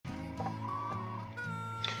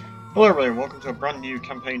Hello everyone, welcome to a brand new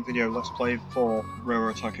campaign video Let's Play for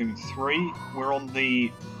Railroad Tycoon 3. We're on the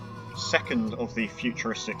second of the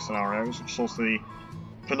futuristic scenarios, which is also the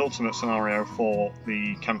penultimate scenario for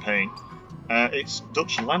the campaign. It's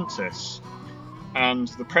Dutchlantis, and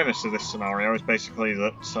the premise of this scenario is basically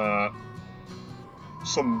that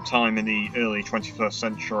sometime in the early 21st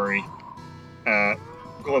century,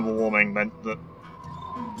 global warming meant that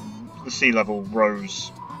the sea level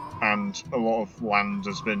rose and a lot of land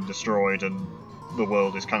has been destroyed and the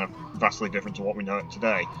world is kind of vastly different to what we know it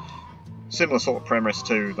today. Similar sort of premise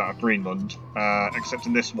to that of Greenland, except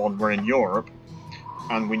in this one we're in Europe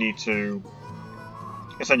and we need to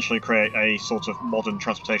essentially create a sort of modern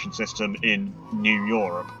transportation system in New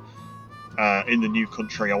Europe, in the new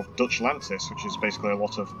country of Dutchlantis, which is basically a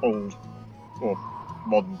lot of old, or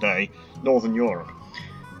modern day, Northern Europe.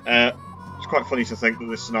 It's quite funny to think that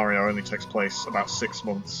this scenario only takes place about 6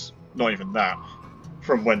 months, not even that,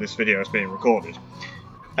 from when this video is being recorded.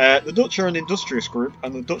 The Dutch are an industrious group,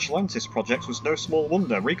 and the Dutchlantis project was no small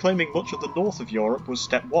wonder. Reclaiming much of the north of Europe was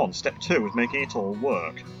step 1. Step 2 was making it all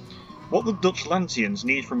work. What the Dutchlantians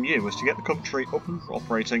need from you is to get the country up and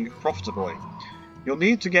operating profitably. You'll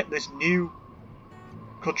need to get this new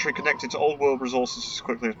country connected to old world resources as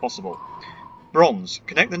quickly as possible. Bronze.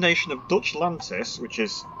 Connect the nation of Dutchlantis, which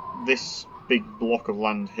is this big block of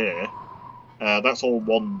land here. That's all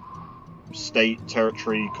one state,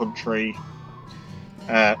 territory, country,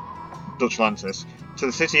 Dutchlantis, to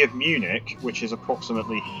the city of Munich, which is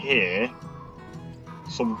approximately here,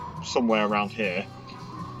 somewhere around here,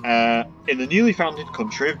 in the newly founded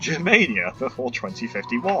country of Germania before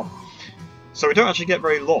 2051. So we don't actually get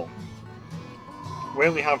very long. We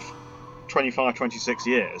only have 25, 26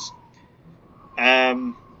 years.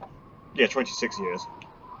 Yeah, 26 years.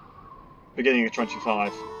 Beginning of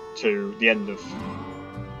 25 to the end of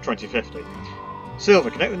 2050. Silver,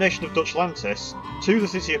 connect the nation of Dutchlantis to the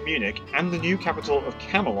city of Munich and the new capital of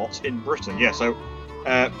Camelot in Britain. Yeah, so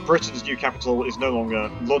Britain's new capital is no longer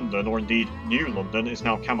London, or indeed New London, it's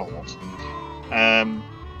now Camelot.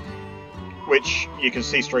 Which you can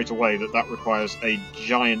see straight away that requires a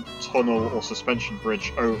giant tunnel or suspension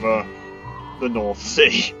bridge over the North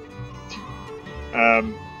Sea.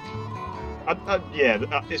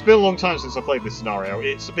 Yeah, it's been a long time since I played this scenario.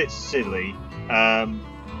 It's a bit silly,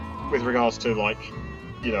 with regards to, like,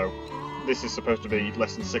 you know, this is supposed to be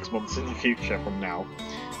less than 6 months in the future from now.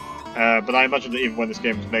 But I imagine that even when this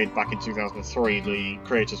game was made back in 2003, the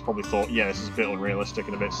creators probably thought, yeah, this is a bit unrealistic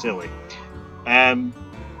and a bit silly. And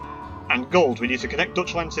gold, we need to connect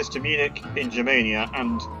Dutchlantis to Munich in Germania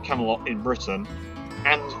and Camelot in Britain,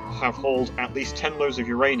 and have hauled at least 10 loads of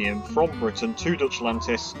uranium from Britain to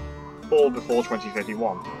Dutchlantis, all before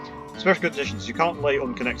 2051. Special conditions: you can't lay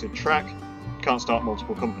unconnected track, you can't start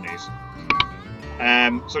multiple companies.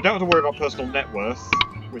 So we don't have to worry about personal net worth,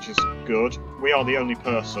 which is good. We are the only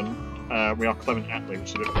person. We are Clement Attlee, which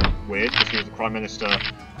is a bit weird, because he was the Prime Minister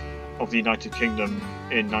of the United Kingdom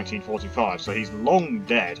in 1945, so he's long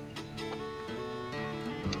dead.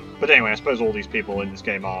 But anyway, I suppose all these people in this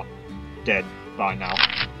game are dead by now.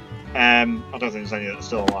 I don't think there's any that are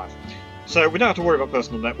still alive. So we don't have to worry about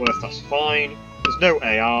personal net worth, that's fine. There's no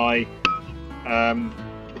AI.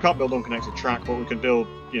 We can't build unconnected track, but we can build,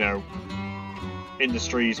 you know,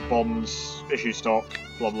 industries, bonds, issue stock,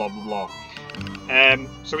 blah blah blah blah.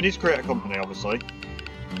 So we need to create a company, obviously.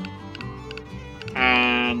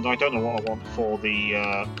 And I don't know what I want for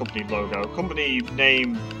the company logo. Company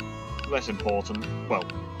name, less important. Well,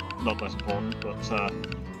 not less important, but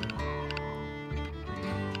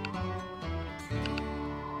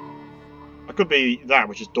I could be that,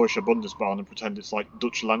 which is Deutsche Bundesbahn, and pretend it's like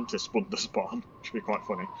Dutchlantis Bundesbahn, which would be quite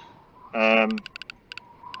funny.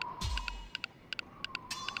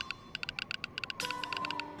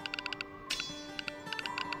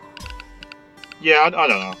 Yeah, I don't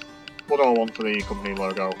know. What do I want for the company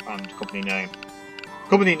logo and company name?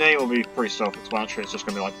 Company name will be pretty self-explanatory, it's just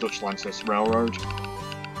going to be like Dutchlantis Railroad.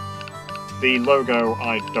 The logo,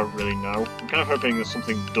 I don't really know. I'm kind of hoping there's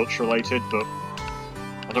something Dutch related, but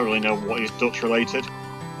I don't really know what is Dutch related,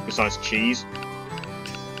 besides cheese.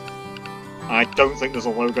 I don't think there's a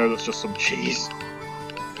logo that's just some cheese.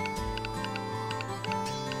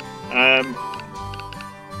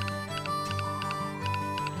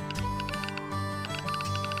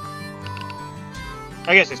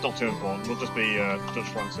 I guess it's not too important, we'll just be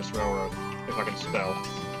Dutchlantis Railroad, if I can spell.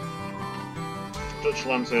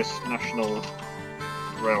 Dutchlantis National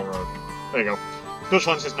Railroad. There you go.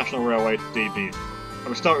 Dutchlantis National Railway DB. And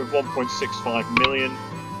we start with 1.65 million.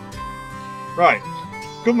 Right.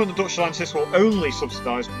 Government of Dutchlantis will only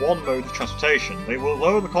subsidise one mode of transportation. They will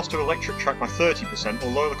lower the cost of electric track by 30%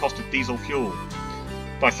 or lower the cost of diesel fuel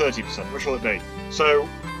by 30%. Which will it be? So,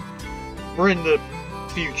 we're in the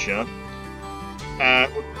future.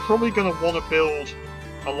 We're probably going to want to build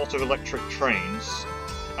a lot of electric trains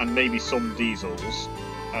and maybe some diesels.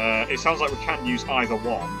 It sounds like we can use either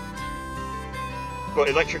one. But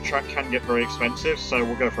electric track can get very expensive, so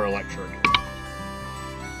we'll go for electric.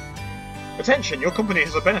 Attention, your company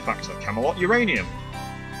has a benefactor, Camelot Uranium.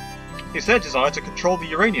 It's their desire to control the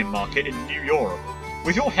uranium market in New Europe.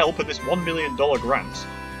 With your help and this $1 million grant,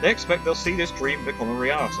 they expect they'll see this dream become a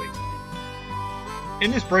reality. In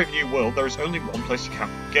this brave new world, there is only one place to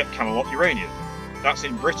get Camelot Uranium. That's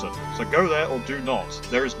in Britain, so go there or do not.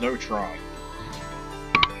 There is no try.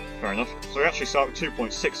 Fair enough. So we actually start with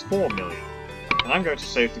 2.64 million. And I'm going to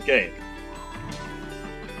save the game.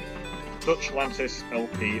 Dutchlantis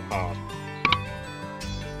LP hard.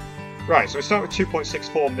 Right, so we start with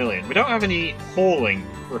 2.64 million. We don't have any hauling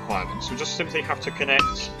requirements, we just simply have to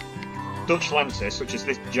connect Dutchlantis, which is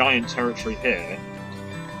this giant territory here,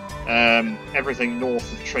 everything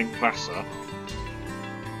north of Trinkvasser.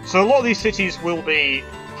 So a lot of these cities will be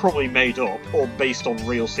probably made up, or based on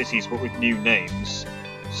real cities but with new names.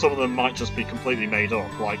 Some of them might just be completely made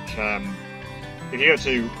up, like, if you go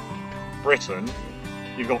to Britain,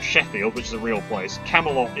 you've got Sheffield, which is a real place.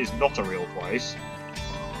 Camelot is not a real place.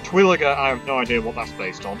 Twilliger, I have no idea what that's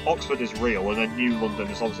based on. Oxford is real, and then New London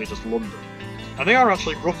is obviously just London. And they are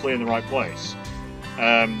actually roughly in the right place.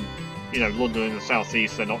 You know, London in the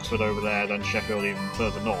southeast, then Oxford over there, then Sheffield even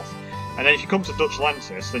further north. And then if you come to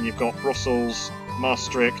Dutchlantis, then you've got Brussels,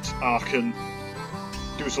 Maastricht, Aachen,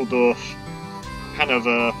 Dusseldorf,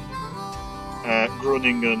 Hanover,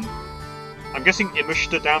 Groningen. I'm guessing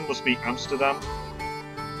Amsterdam must be Amsterdam.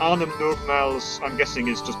 Arnhem-Nogmaals, I'm guessing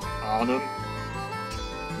is just Arnhem.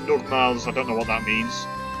 Nogmaals, I don't know what that means.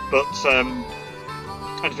 But,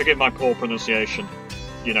 and forgive my poor pronunciation,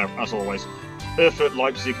 you know, as always. Erfurt,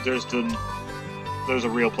 Leipzig, Dresden, those are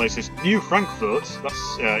real places. New Frankfurt,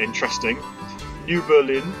 that's interesting. New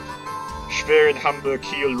Berlin, Schwerin, Hamburg,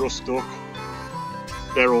 Kiel, Rostock.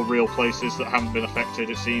 They're all real places that haven't been affected,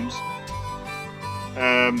 it seems.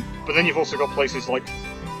 But then you've also got places like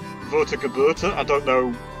Wörtergebirge, I don't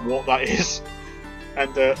know what that is.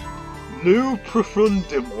 And New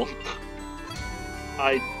Profundimont.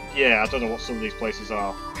 I don't know what some of these places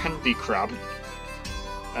are. Handicrab.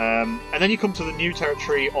 And then you come to the new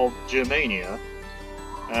territory of Germania,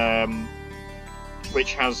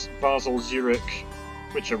 which has Basel, Zurich,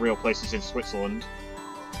 which are real places in Switzerland.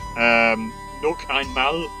 Noch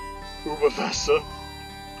einmal, Überwasser,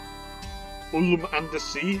 Ulm an der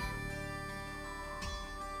See.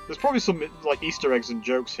 There's probably some like Easter eggs and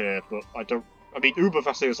jokes here, but I mean,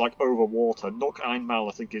 Überwasser is like over water. Noch einmal,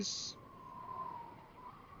 I think, is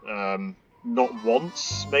not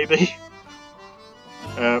once, maybe.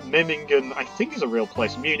 Memmingen, I think, is a real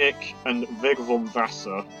place. Munich and Weg vom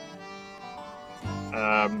Wasser.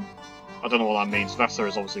 I don't know what that means. Wasser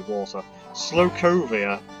is obviously water.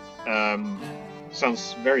 Slovakia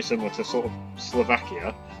sounds very similar to sort of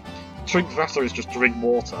Slovakia. Trinkvasser is just drink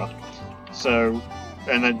water. So,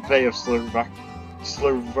 and then Bay of Slovakia and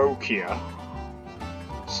Slovakia.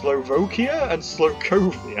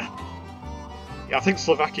 Yeah, I think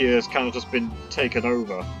Slovakia has kind of just been taken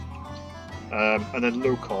over. And then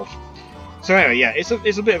Lukov. So anyway, yeah, it's a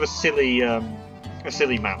bit of a silly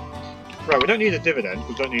map. Right, we don't need a dividend.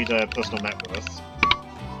 We don't need a personal net worth.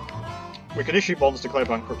 We can issue bonds, declare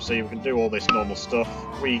bankruptcy. We can do all this normal stuff.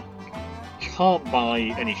 We can't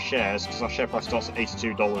buy any shares because our share price starts at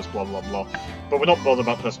 $82. Blah blah blah. But we're not bothered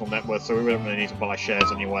about personal net worth, so we don't really need to buy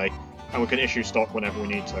shares anyway. And we can issue stock whenever we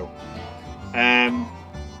need to.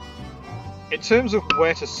 In terms of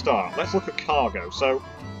where to start, let's look at cargo. So,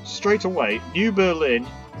 straight away, New Berlin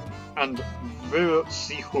and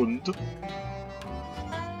Würzihund.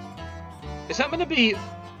 Is that going to be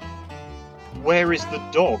where is the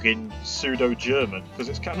dog in pseudo-German? Because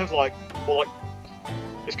it's kind of like, well, like,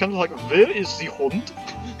 it's kind of like Wer ist die Hund?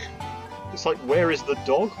 It's like where is the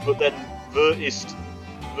dog, but then Wer ist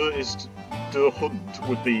der Hund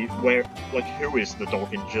would be where, like, who is the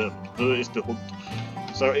dog in German? Wer ist der Hund?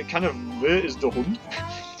 So it kind of Wer ist der Hund?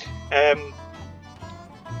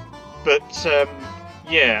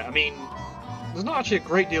 Yeah, I mean, there's not actually a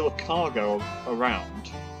great deal of cargo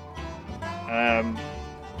around,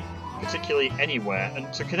 particularly anywhere.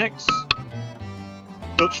 And to connect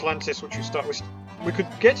Dutchlantis, which we start with, we could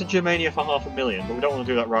get to Germania for 500,000, but we don't want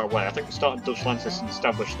to do that right away. I think we start in Dutchlantis and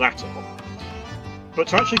establish that up. But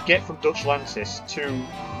to actually get from Dutchlantis to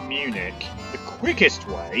Munich, the quickest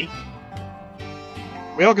way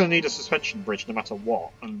We are going to need a suspension bridge no matter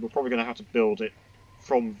what, and we're probably going to have to build it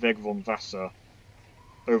from Weg von Wasser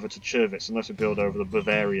over to Cherwitz, unless we build over the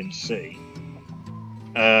Bavarian Sea.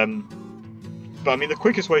 But I mean, the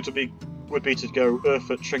quickest way would be to go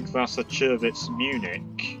Erfurt, Trinkwasser, Cherwitz,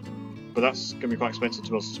 Munich, but that's going to be quite expensive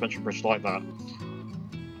to build a suspension bridge like that.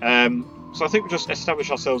 So I think we just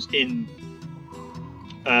establish ourselves in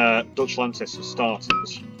Dutchlantis for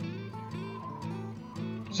starters.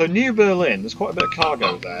 So New Berlin, there's quite a bit of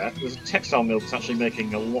cargo there. There's a textile mill that's actually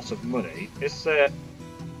making a lot of money. Is there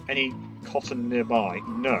any cotton nearby?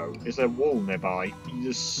 No. Is there wool nearby?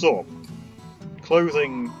 There's some.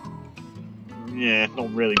 Clothing, yeah, not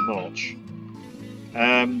really much.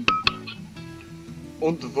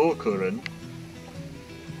 Unterwürkeren.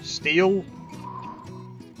 Steel?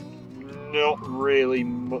 Not really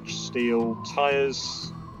much steel.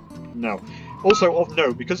 Tyres? No. Also, of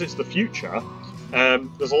note, because it's the future,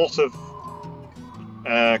 there's a lot of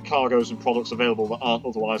cargoes and products available that aren't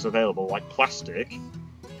otherwise available, like plastic,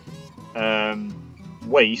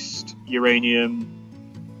 waste, uranium,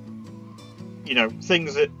 you know,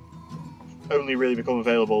 things that only really become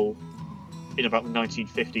available in about the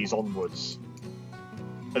 1950s onwards.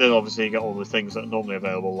 And then obviously you get all the things that are normally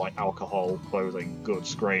available, like alcohol, clothing,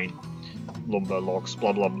 goods, grain, lumber, logs,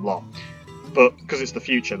 blah blah blah. But because it's the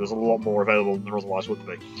future, there's a lot more available than there otherwise would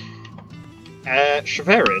be.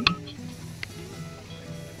 Schwerin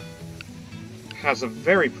has a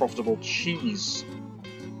very profitable cheese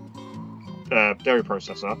dairy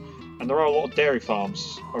processor, and there are a lot of dairy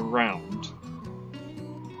farms around.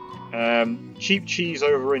 Cheap cheese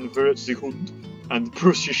over in Würzburg and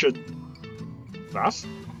Preußische... Was?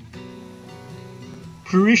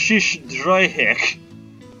 Preußische Dreieck.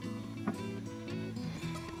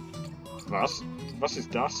 Was? Was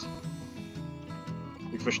ist das?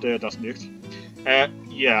 Ich verstehe das nicht.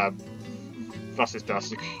 Ja, was ist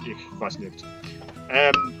das? Ich weiß nicht.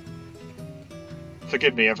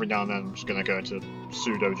 Forgive me, every now and then I'm just going to go into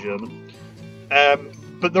pseudo-German.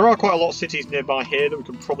 But there are quite a lot of cities nearby here that we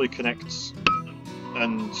can probably connect,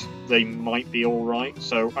 and they might be alright.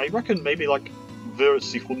 So I reckon maybe like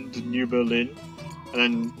Würzburg, New Berlin, and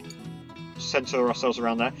then centre ourselves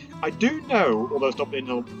around there. I do know, although it's been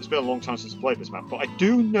a long time since I played this map, but I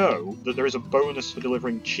do know that there is a bonus for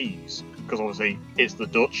delivering cheese, because obviously it's the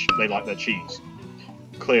Dutch, they like their cheese,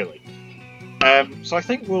 clearly. So I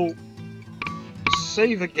think we'll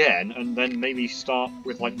save again, and then maybe start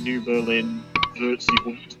with like New Berlin,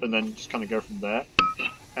 Würzburg, and then just kind of go from there.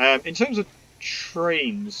 In terms of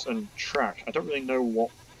trains and track, I don't really know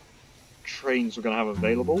what trains we're going to have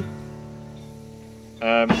available.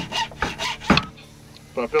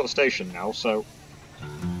 But I've built a station now, so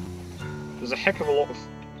there's a heck of a lot of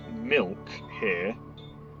milk here,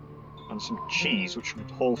 and some cheese, which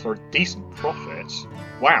would haul for a decent profit.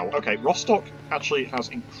 Wow, okay, Rostock actually has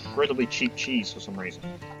incredibly cheap cheese for some reason.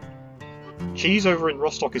 Cheese over in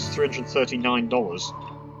Rostock is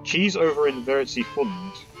 $339. Cheese over in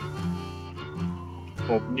Würzburg,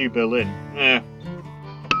 or New Berlin,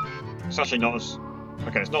 it's actually not as...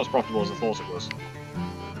 Okay, it's not as profitable as I thought it was.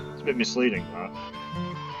 It's a bit misleading, that.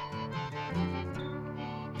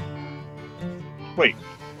 Wait,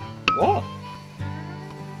 what?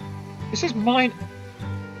 This is mine...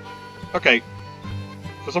 Okay,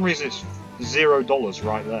 for some reason it's $0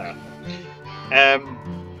 right there.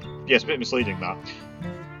 Yeah, it's a bit misleading, that.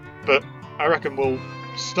 But I reckon we'll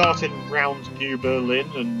start in round New Berlin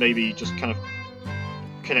and maybe just kind of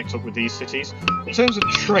connect up with these cities. In terms of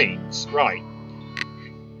trains, right.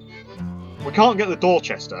 We can't get the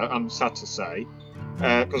Dorchester, I'm sad to say,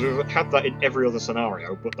 because we've had that in every other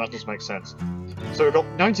scenario, but that does make sense. So we've got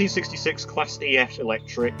 1966 Class EF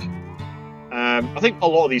Electric. I think a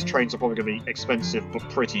lot of these trains are probably going to be expensive, but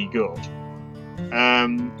pretty good.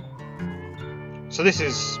 So this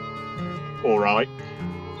is alright.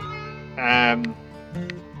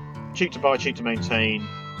 Cheap to buy, cheap to maintain.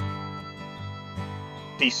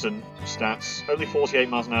 Decent stats. Only 48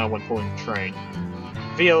 miles an hour when pulling the train.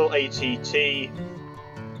 VLATT,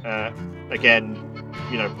 again,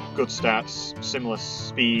 you know, good stats, similar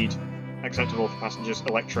speed, acceptable for passengers,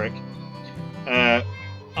 electric.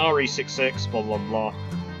 RE66, blah blah blah.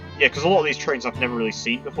 Yeah, because a lot of these trains I've never really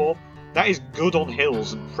seen before. That is good on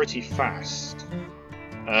hills and pretty fast.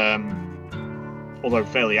 Although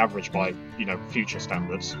fairly average by, you know, future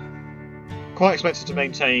standards. Quite expensive to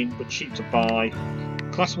maintain, but cheap to buy.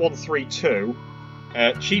 Class 132,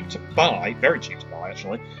 cheap to buy, very cheap to buy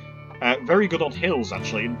actually. Very good on hills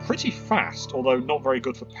actually, and pretty fast, although not very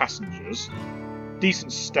good for passengers.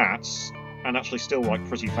 Decent stats, and actually still like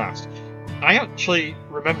pretty fast. I actually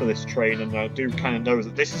remember this train, and I do kind of know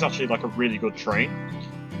that this is actually like a really good train.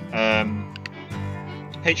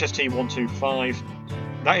 HST 125.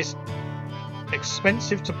 That is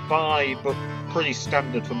expensive to buy, but pretty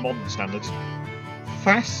standard for modern standards.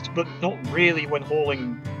 Fast, but not really when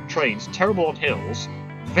hauling trains. Terrible on hills.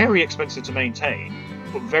 Very expensive to maintain,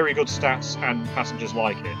 but very good stats and passengers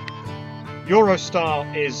like it.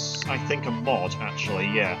 Eurostar is, I think, a mod, actually,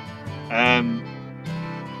 yeah.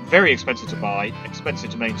 Very expensive to buy, expensive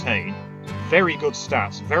to maintain, very good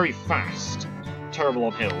stats, very fast, terrible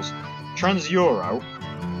on hills. Trans-Euro,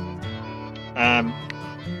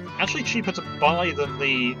 actually cheaper to buy than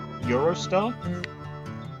the Eurostar,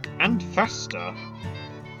 and faster,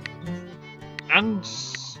 and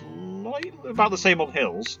slightly about the same on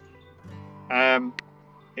hills.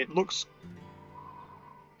 It looks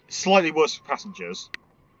slightly worse for passengers,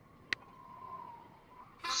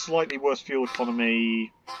 slightly worse fuel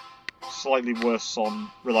economy, slightly worse on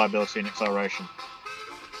reliability and acceleration.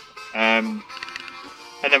 And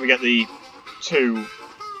then we get the two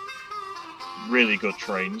really good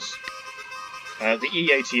trains. The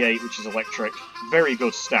E88, which is electric, very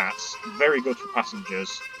good stats, very good for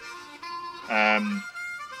passengers.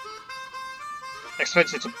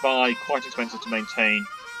 Expensive to buy, quite expensive to maintain.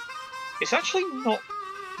 It's actually not...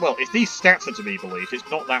 Well, if these stats are to be believed, it's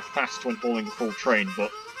not that fast when hauling a full train,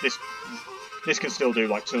 but this can still do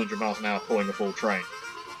like 200 miles an hour hauling a full train.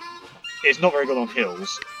 It's not very good on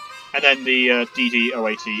hills. And then the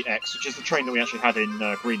DD080X, which is the train that we actually had in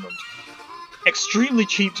Greenland. Extremely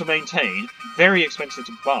cheap to maintain, very expensive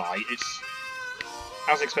to buy. It's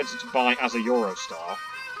as expensive to buy as a Eurostar.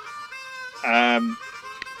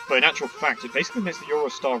 But in actual fact, it basically makes the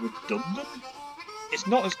Eurostar redundant. It's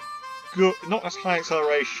not as good, not as high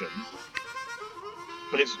acceleration,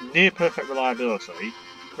 but it's near perfect reliability,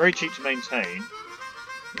 very cheap to maintain,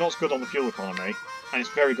 not as good on the fuel economy, and it's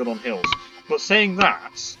very good on hills. But saying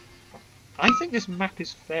that, I think this map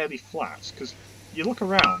is fairly flat, because you look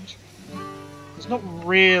around, there's not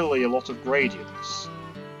really a lot of gradients.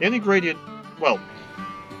 The only gradient, well,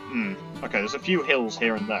 okay, there's a few hills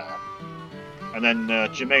here and there, and then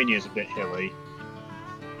Germania is a bit hilly,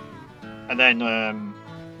 and then,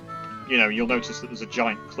 you know, you'll notice that there's a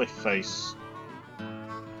giant cliff face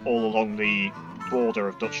all along the border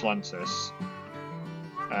of Dutchlantis,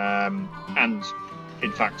 and,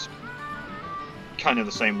 in fact, kind of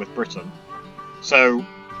the same with Britain. So,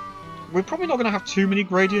 we're probably not going to have too many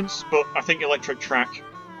gradients, but I think electric track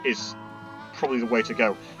is probably the way to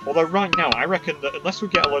go. Although right now, I reckon that unless we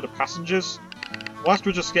get a load of passengers, whilst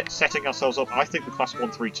we're just setting ourselves up, I think the Class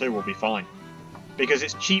 132 will be fine. Because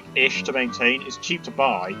it's cheap-ish to maintain, it's cheap to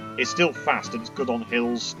buy, it's still fast and it's good on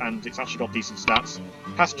hills, and it's actually got decent stats.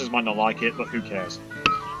 Passengers might not like it, but who cares?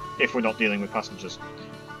 If we're not dealing with passengers.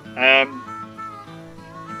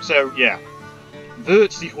 So, yeah.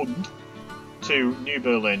 Wörthsehund to New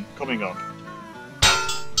Berlin coming up.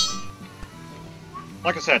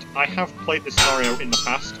 Like I said, I have played this scenario in the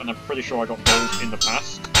past, and I'm pretty sure I got gold in the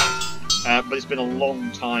past. But it's been a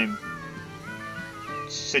long time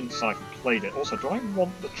since I've played it. Also, do I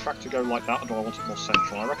want the track to go like that, or do I want it more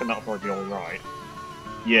central? I reckon that'll probably be alright.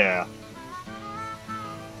 Yeah.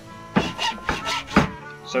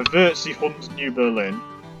 So, Wörthsehund, New Berlin,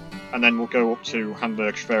 and then we'll go up to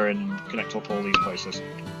Hamburg, Schwerin, and connect up all these places.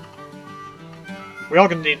 We are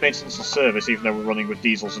going to need maintenance and service, even though we're running with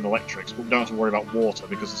diesels and electrics, but we don't have to worry about water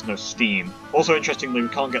because there's no steam. Also, interestingly, we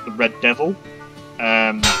can't get the Red Devil.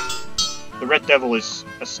 The Red Devil is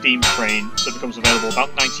a steam train that becomes available about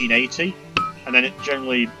 1980, and then it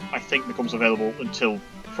generally, I think, becomes available until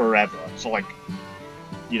forever. So, like,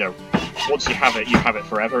 you know, once you have it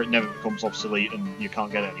forever. It never becomes obsolete and you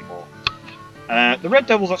can't get it anymore. The Red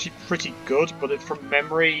Devil's actually pretty good, but from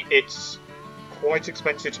memory, it's quite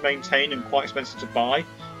expensive to maintain and quite expensive to buy.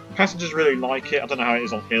 Passengers really like it. I don't know how it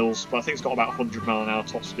is on hills, but I think it's got about 100 mile an hour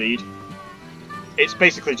top speed. It's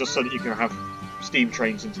basically just so that you can have steam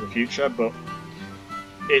trains into the future, but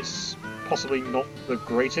it's possibly not the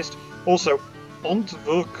greatest. Also,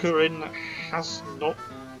 Antwerpen has not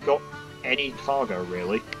got any cargo,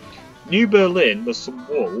 really. New Berlin, there's some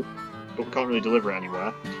wool, but we can't really deliver it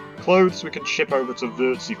anywhere. Clothes we can ship over to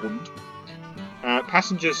Wörthsehund.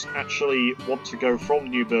 Passengers actually want to go from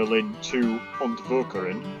New Berlin to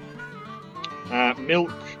Antwerpen.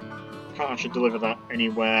 Milk, can't actually deliver that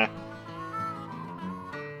anywhere.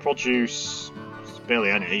 Produce, barely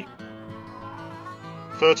any.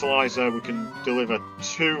 Fertilizer we can deliver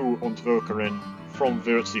to Antwerpen from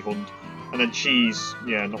Wörthsehund. And then cheese,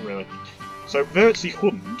 yeah, not really. So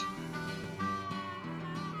Wörthsehund,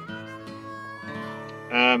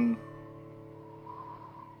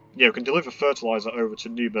 Yeah, we can deliver fertilizer over to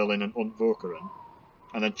New Berlin and Unterwöcheren,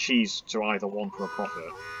 and then cheese to either one for a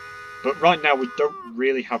profit. But right now we don't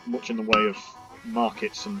really have much in the way of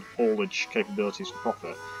markets and haulage capabilities for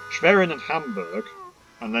profit. Schwerin and Hamburg,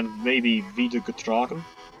 and then maybe Wiedergetragen.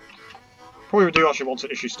 Probably we do actually want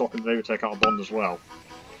to issue stock and maybe take out a bond as well.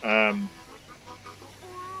 But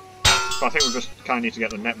I think we just kind of need to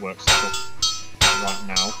get the network set up right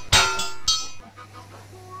now.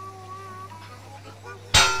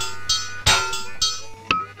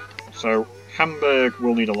 So, Hamburg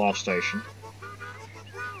will need a large station.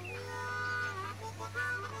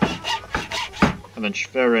 And then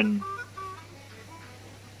Schwerin...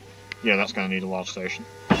 yeah, that's going to need a large station.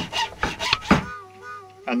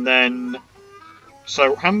 And then...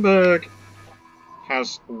 so, Hamburg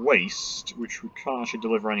has waste, which we can't actually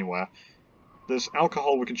deliver anywhere. There's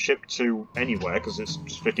alcohol we can ship to anywhere, because it's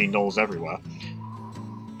just $15 everywhere.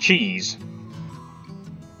 Cheese.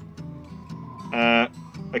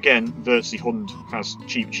 Again, Wörthsee Hund has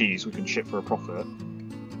cheap cheese we can ship for a profit.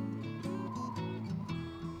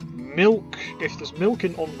 Milk, if there's milk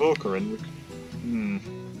in Unterwöcheren,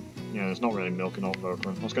 yeah, there's not really milk in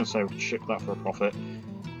Unterwöcheren. I was going to say we could ship that for a profit.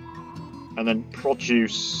 And then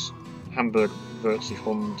produce, Hamburg, Wörthsee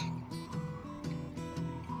Hund.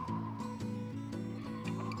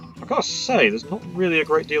 I've got to say, there's not really a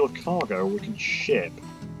great deal of cargo we can ship.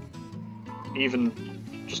 Even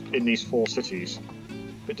just in these 4 cities.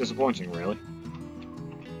 A bit disappointing, really.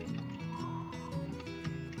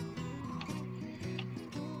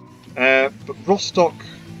 But Rostock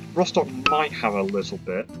might have a little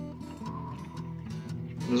bit.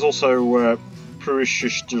 There's also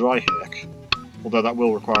Preußisches Dreieck, although that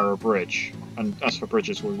will require a bridge. And as for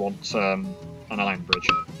bridges, we want an iron bridge.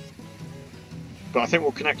 But I think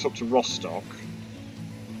we'll connect up to Rostock.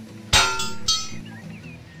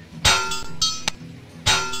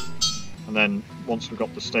 And then, once we've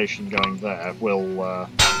got the station going there, we'll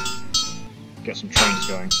get some trains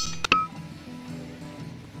going.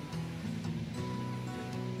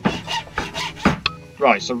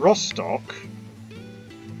 Right, so Rostock...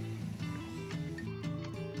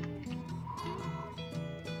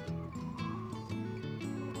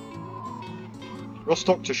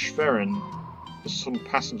 Rostock to Schwerin, there's some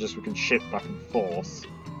passengers we can ship back and forth.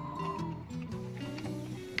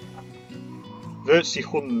 Wörthsee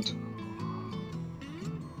Hund...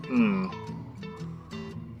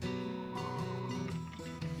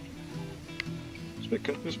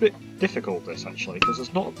 It's a bit difficult, this, actually, because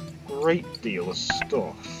there's not a great deal of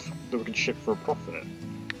stuff that we can ship for a profit.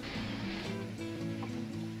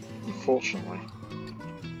 Unfortunately.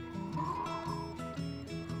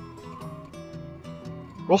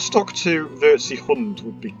 Rostock to Wörthsee Hund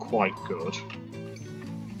would be quite good.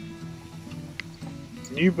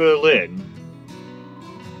 New Berlin...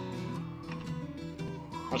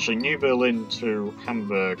 actually, New Berlin to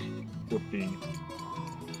Hamburg would be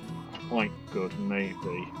quite good,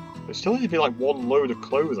 maybe. It still need to be like 1 load of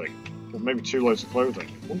clothing, or maybe 2 loads of clothing.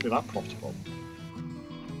 It wouldn't be that profitable.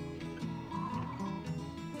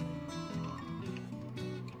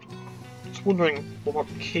 Just wondering, what about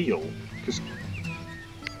Kiel? Because...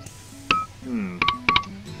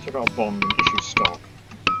 check out a bond and issue stock.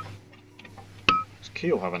 Does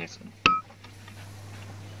Kiel have anything?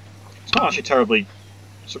 It's not actually terribly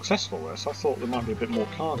successful, this. I thought there might be a bit more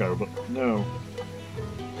cargo, but no.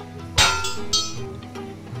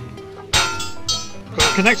 Because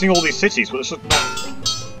I'm connecting all these cities, but there's just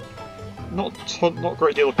not a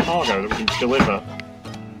great deal of cargo that we can deliver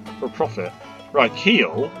for a profit. Right,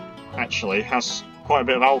 Kiel actually has quite a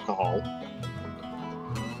bit of alcohol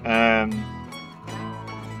that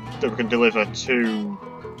we can deliver to,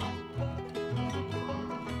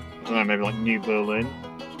 I don't know, maybe like New Berlin.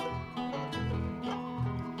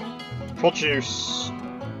 Produce,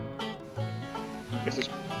 if there's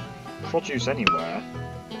produce anywhere.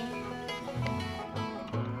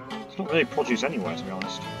 There's not really produce anywhere, to be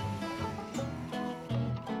honest.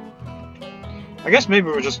 I guess maybe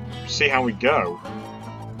we'll just see how we go.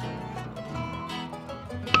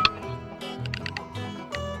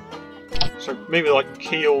 So maybe like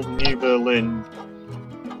Kiel, New Berlin,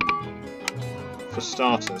 for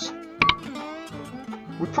starters.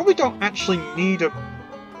 We probably don't actually need a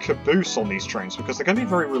caboose on these trains because they're going to be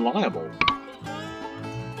very reliable.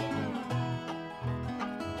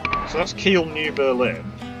 So that's Kiel, New Berlin.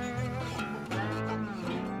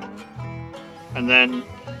 And then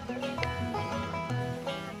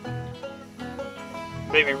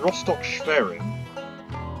maybe Rostock, Schwerin.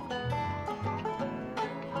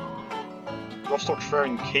 Rostock,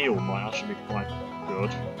 Schwerin, Kiel might actually be quite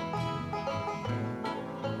good.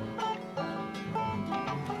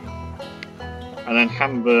 And then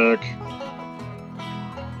Hamburg.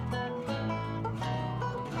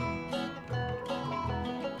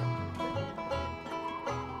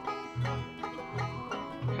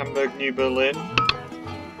 Hamburg, New Berlin.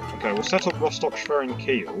 Okay, we'll set up Rostock, Schwerin,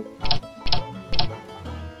 Kiel.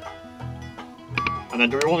 And then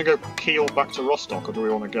do we want to go Kiel back to Rostock, or do we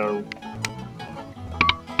want to go...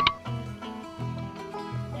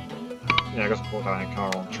 Yeah, I guess we'll put down a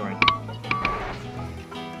car on the train.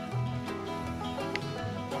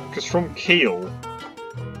 Because from Kiel...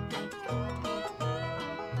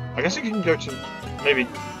 I guess it can go to maybe...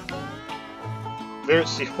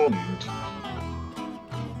 Hund.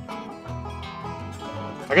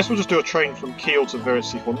 I guess we'll just do a train from Kiel to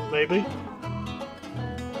Hund, maybe?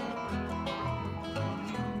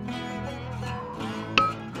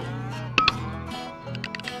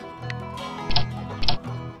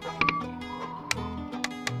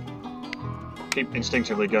 Keep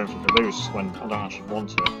instinctively going for Toulouse when I don't actually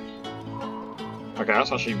want it. Okay,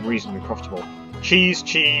 that's actually reasonably profitable. Cheese,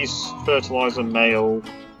 fertilizer, mail,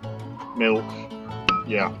 milk,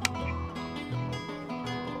 yeah.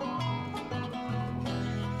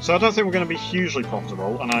 So I don't think we're going to be hugely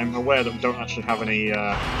profitable, and I'm aware that we don't actually have any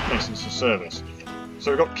maintenance and service.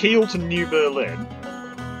 So we've got Kiel to New Berlin.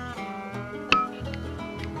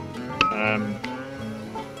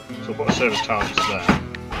 So we'll put a service charges there.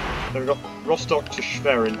 Then we've got Rostock to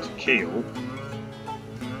Schwerin to Kiel.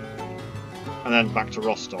 And then back to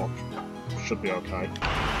Rostock. Should be okay.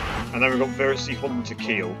 And then we've got Hund to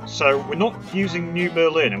Kiel. So we're not using New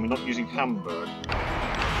Berlin and we're not using Hamburg.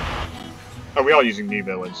 Oh, we are using New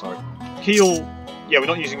Berlin, sorry. Kiel, yeah, we're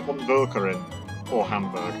not using Unverkeren or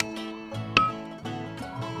Hamburg.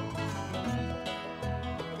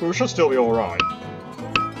 But we should still be alright.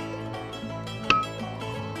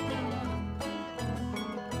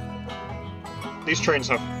 These trains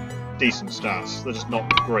have decent stats. They're just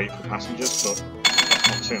not great for passengers, but that's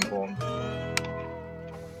not too important.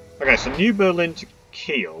 Okay, so New Berlin to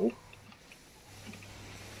Kiel.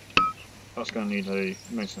 That's going to need a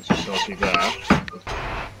maintenance facility there.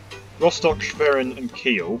 Rostock, Schwerin and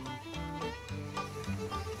Kiel.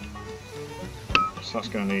 So that's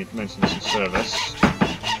going to need maintenance and service.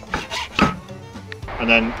 And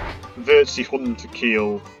then Hund to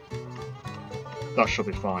Kiel. That should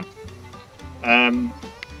be fine. And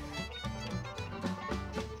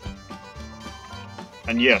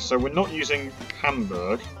yeah, so we're not using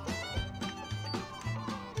Hamburg.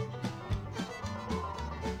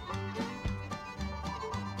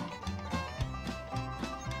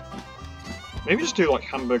 Maybe just do like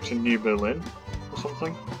Hamburg to New Berlin or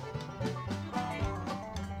something.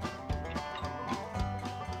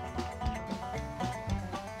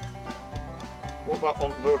 What about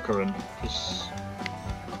Unverkeren? Because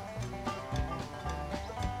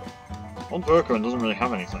Unverkeren doesn't really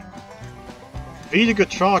have anything.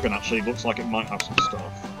 Wiedergetragen actually looks like it might have some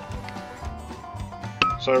stuff.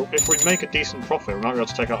 So if we make a decent profit, we might be able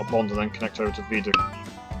to take out a bond and then connect over to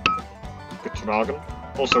Wiedergetragen.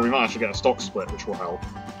 Also, we might actually get a stock split, which will help.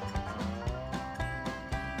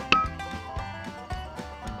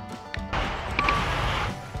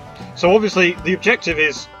 So obviously, the objective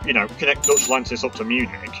is, you know, connect Dutchlantis up to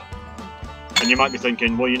Munich. And you might be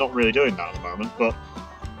thinking, well, you're not really doing that at the moment, but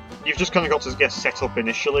you've just kind of got to get set up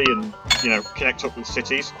initially and, you know, connect up with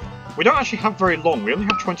cities. We don't actually have very long. We only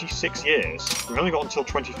have 26 years. We've only got until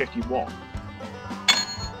 2051.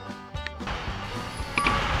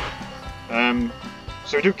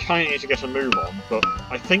 So we do kind of need to get a move on, but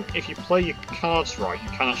I think if you play your cards right, you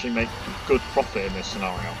can actually make good profit in this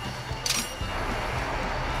scenario.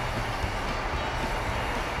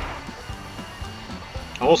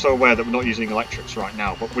 I'm also aware that we're not using electrics right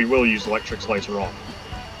now, but we will use electrics later on.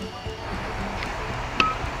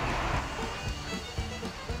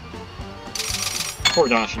 Probably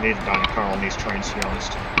don't actually need a dining car on these trains, to be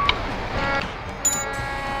honest.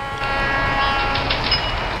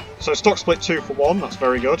 So stock split 2 for 1, that's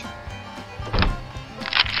very good.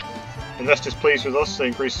 Investors pleased with us, they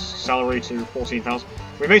increased salary to $14,000.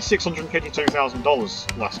 We made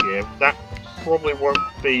 $652,000 last year. That probably won't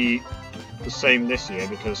be the same this year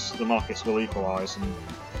because the markets will equalise and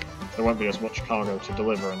there won't be as much cargo to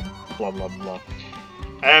deliver and blah blah blah.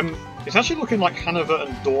 It's actually looking like Hanover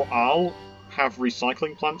and Dortal have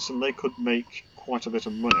recycling plants and they could make quite a bit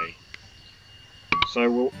of money. So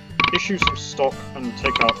we'll issue some stock and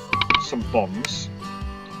take out some bonds.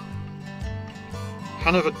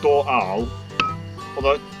 Hanover Dortal,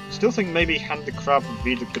 although I still think maybe Handekrab and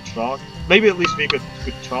Wiedergetragen, maybe at least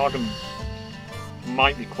Wiedergetragen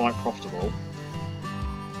might be quite profitable.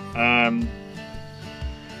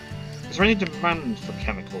 Is there any demand for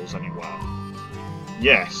chemicals anywhere?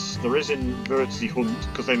 Yes, there is in Wurzeln Hund,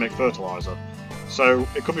 because they make fertiliser. So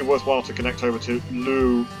it could be worthwhile to connect over to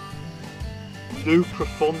Le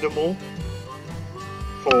Profondement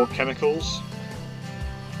for chemicals.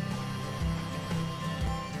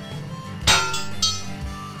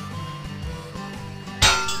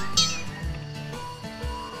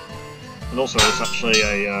 And also there's actually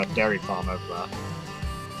a dairy farm over there.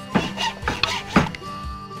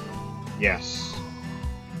 Yes.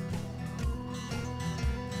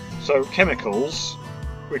 So chemicals,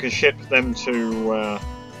 we can ship them to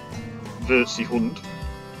Wurzeln Hund.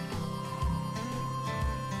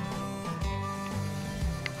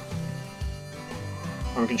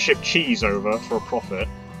 And we can ship cheese over for a profit,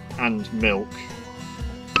 and milk.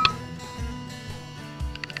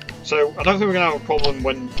 So I don't think we're going to have a problem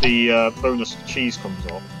when the bonus cheese comes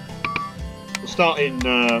up. We'll start in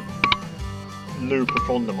Le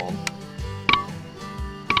Profondement.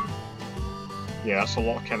 Yeah, that's a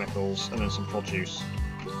lot of chemicals, and then some produce.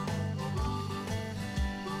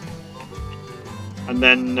 And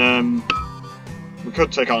then we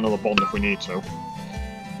could take out another bond if we need to.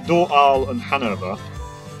 Doral and Hanover,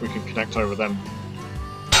 we can connect over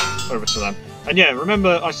to them. And yeah,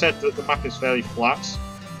 remember I said that the map is fairly flat?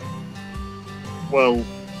 Well,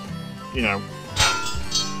 you know,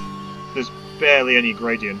 there's barely any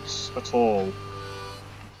gradients at all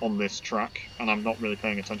on this track, and I'm not really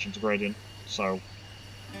paying attention to gradient, so,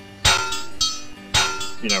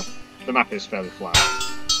 you know, the map is fairly flat,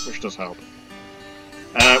 which does help.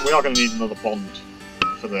 We are going to need another bond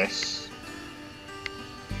for this.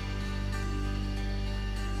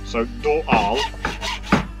 So, Doral.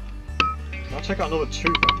 Can I take out another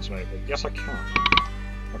 2 bonds, maybe? Yes, I can.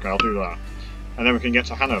 Okay, I'll do that. And then we can get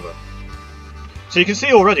to Hanover. So you can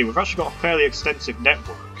see already, we've actually got a fairly extensive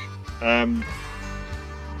network.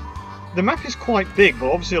 The map is quite big,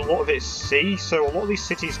 but obviously a lot of it is sea, so a lot of these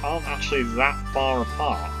cities aren't actually that far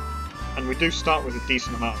apart. And we do start with a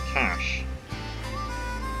decent amount of cash.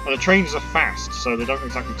 And the trains are fast, so they don't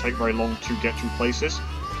exactly take very long to get to places.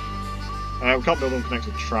 We can't build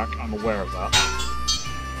unconnected track, I'm aware of that.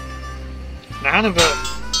 Now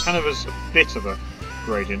Hanover's a bit of a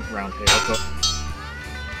gradient around here, but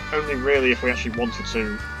only really if we actually wanted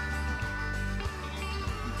to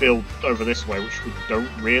build over this way, which we don't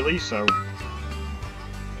really, so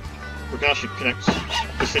we can actually connect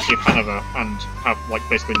the city of Hanover and have like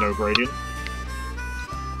basically no gradient.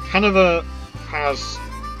 Hanover has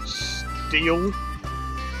steel,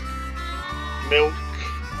 milk.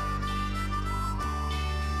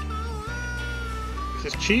 If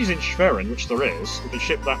there's cheese in Schwerin, which there is, we can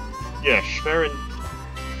ship that. Yeah, Schwerin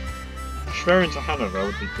to Hanover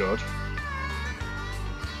would be good.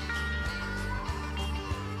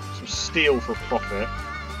 Some steel for profit.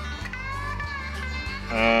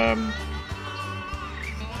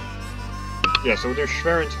 Yeah, so we'll do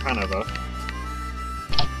Schwerin to Hanover.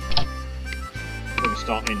 We'll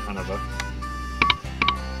start in Hanover.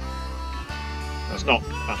 That's not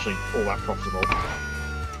actually all that profitable.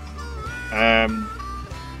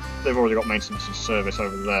 They've already got maintenance and service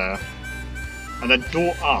over there. And then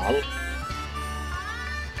Doral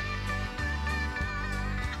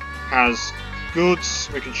has goods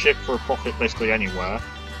we can ship for a profit basically anywhere.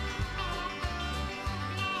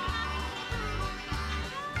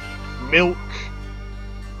 Milk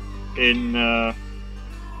in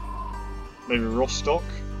maybe Rostock.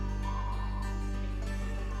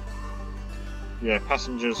 Yeah,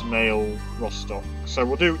 passengers, mail, Rostock. So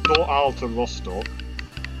we'll do Doral to Rostock.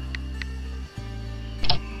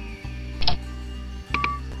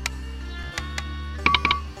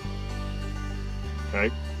 Okay,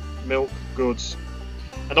 milk, goods,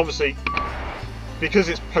 and obviously, because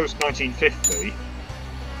it's post 1950,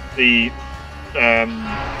 the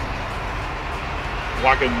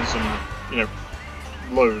wagons and, you know,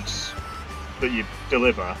 loads that you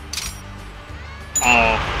deliver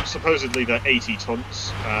are supposedly they're 80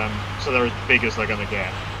 tons, so they're as big as they're going to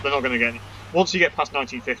get. They're not going to get any, once you get past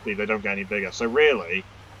 1950, they don't get any bigger. So really,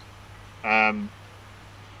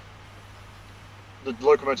 the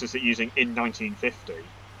locomotives that you're using in 1950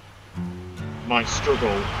 might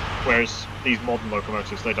struggle, whereas these modern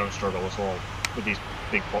locomotives, they don't struggle at all with these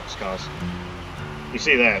big boxcars. You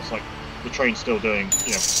see there, it's like the train's still doing,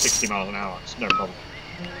 you know, 60 miles an hour. It's no problem.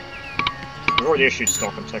 We've already issued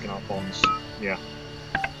stock and taken out bonds. Yeah.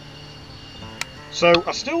 So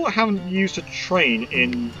I still haven't used a train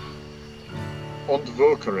in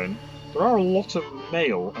Ontwerpen. There are a lot of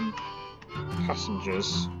mail and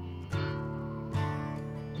passengers.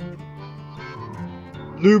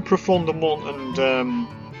 Le Profondement and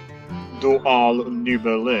Doral and New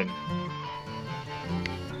Berlin.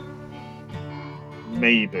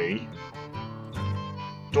 maybe.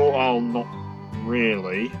 Dortal, not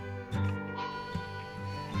really.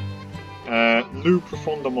 Le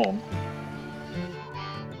Profondément.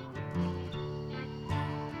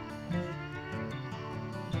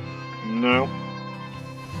 No.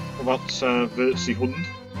 What about Vertihund?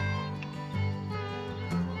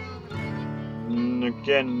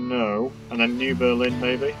 Again, no. And then New Berlin,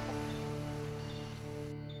 maybe?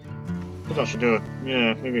 Could actually do it.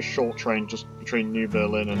 Yeah, maybe a short train just between New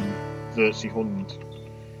Berlin and Vertihund.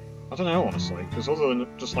 I don't know, honestly, because other than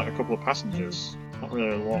just like a couple of passengers, not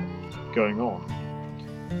really a lot going on.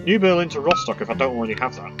 New Berlin to Rostock, if I don't already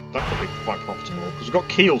have that, that could be quite profitable, because we've got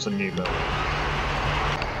Kiel to New Berlin.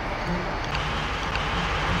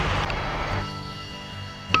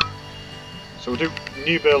 So we'll do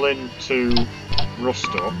New Berlin to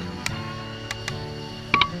Rostock.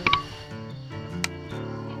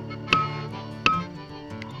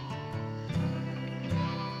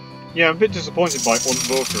 Yeah, I'm a bit disappointed by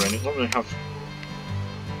Unvokeren. It doesn't really have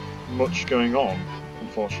much going on,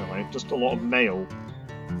 unfortunately. Just a lot of mail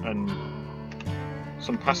and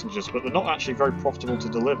some passengers, but they're not actually very profitable to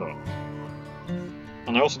deliver.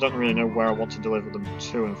 And I also don't really know where I want to deliver them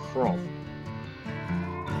to and from,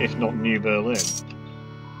 if not New Berlin.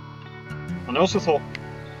 And I also thought,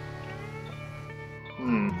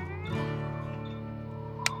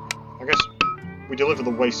 I guess we deliver the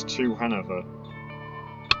waste to Hanover.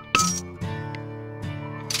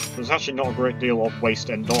 There's actually not a great deal of waste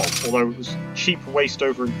end off, although it was cheap waste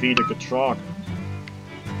over in Vida Getragen.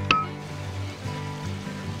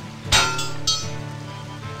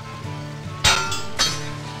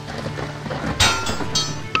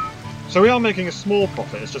 So we are making a small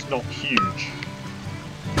profit, it's just not huge.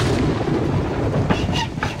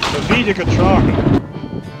 So Vida Getragen.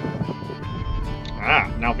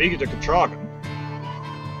 Now Vida Getragen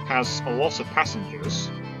has a lot of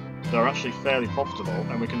passengers. They're actually fairly profitable,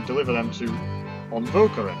 and we can deliver them to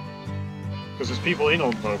Unvokeren. Because there's people in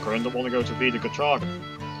Unvokeren that want to go to Vida Getragen.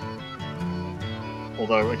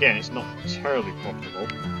 Although, again, it's not terribly profitable.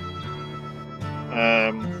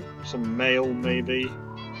 Some mail, maybe.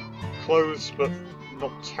 Clothes, but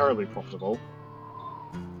not terribly profitable.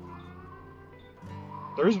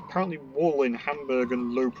 There is apparently wool in Hamburg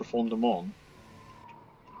and Le Profondément.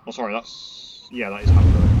 Oh, sorry, that's... yeah, that is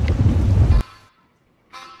Hamburg.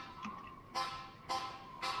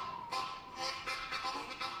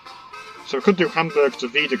 So we could do Hamburg to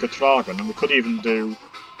Vida Getragen, and we could even do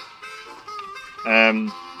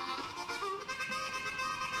Vida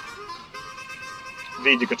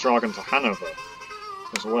Getragen to Hanover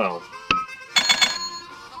as well.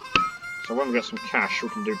 So when we get some cash, we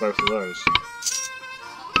can do both of those.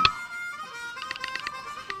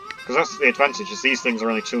 Because that's the advantage, is these things are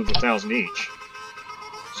only 200,000 each.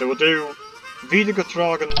 So we'll do Vida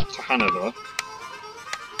Getragen to Hanover.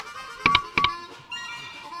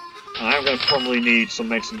 And I'm going to probably need some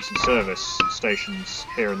maintenance and service stations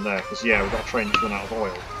here and there, because yeah, we've got a train that's run out of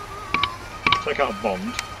oil. Take out a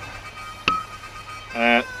bond.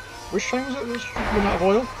 Which train was it that's run out of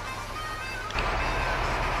oil?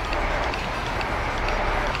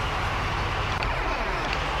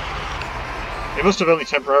 It must have only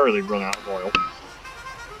temporarily run out of oil.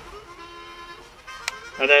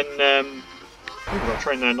 And then, we've got a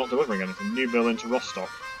train there not delivering anything. New Berlin to Rostock.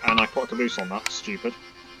 And I put a caboose on that, stupid.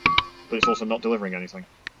 But it's also not delivering anything.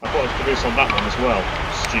 I put a caboose on that one as well,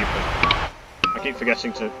 stupid. I keep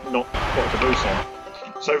forgetting to not put a caboose on.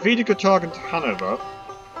 So Vida Getragen to Hanover.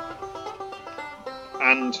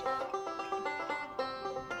 And...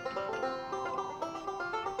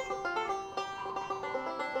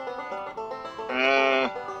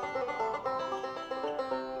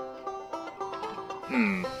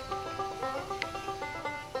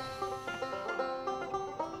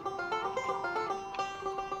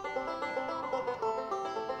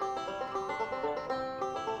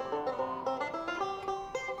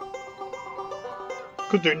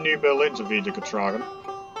 could do New Berlin to Vida Getragen.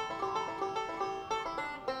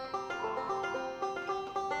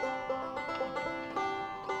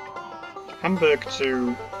 Hamburg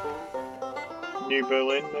to New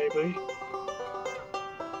Berlin, maybe?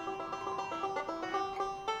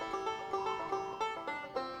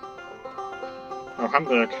 Oh,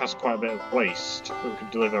 Hamburg has quite a bit of waste that we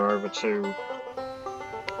could deliver over to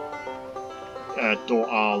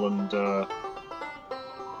Dortal and...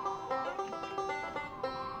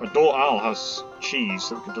 Dortal has cheese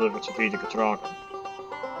that we could deliver to Vida Getragen.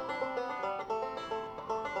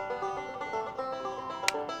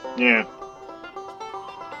 Yeah.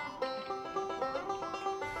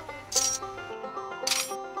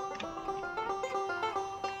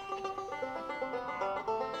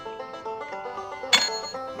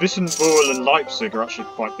 Wissembourg and Leipzig are actually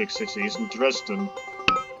quite big cities, and Dresden.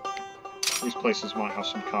 These places might have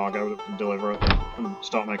some cargo that can deliver and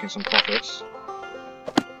start making some profits.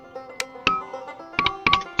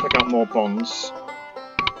 Check out more bonds.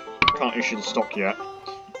 Can't issue the stock yet.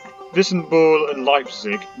 Wissembourg and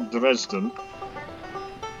Leipzig, Dresden.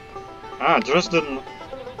 Ah, Dresden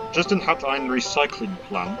had ein recycling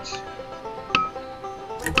plant.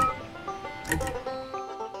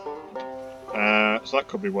 So that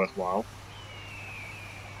could be worthwhile.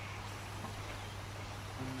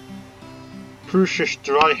 Preußisch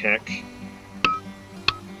Dreieck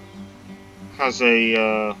has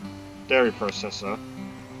a dairy processor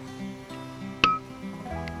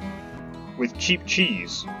with cheap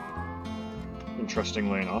cheese,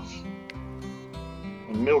 interestingly enough.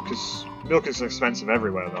 And milk is expensive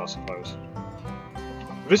everywhere though, I suppose.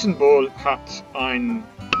 Wissembourg hat ein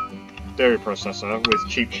dairy processor with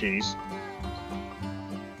cheap cheese.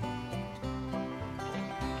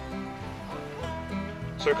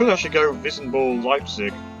 So we could actually go Wissembourg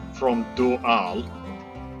Leipzig from Doral,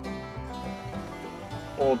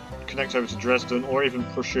 or connect over to Dresden, or even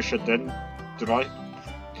Preußisch Dreieck.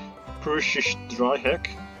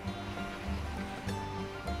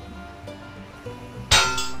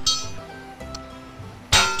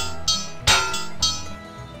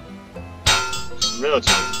 It's a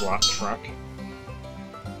relatively flat track,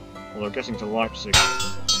 although getting to Leipzig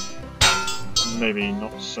maybe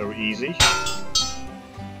not so easy.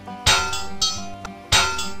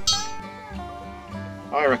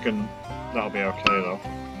 I reckon that'll be okay though.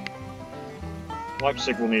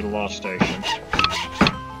 Leipzig will need a large station.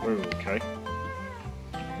 Ooh, okay.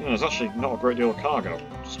 Yeah, there's actually not a great deal of cargo.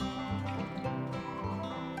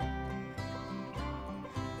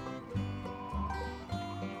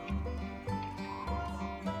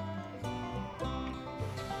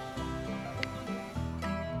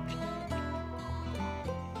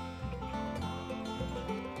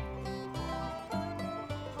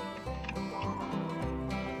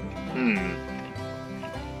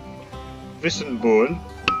 Wissembourg.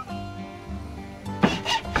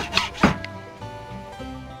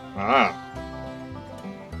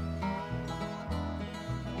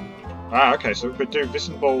 Okay, so we could do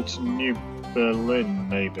Wissembourg to New Berlin,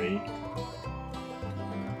 maybe.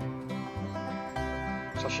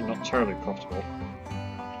 It's actually not terribly profitable.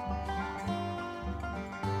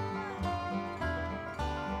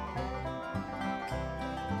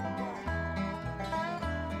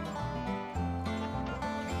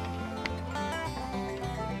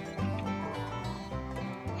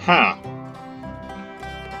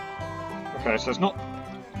 Okay, so there's not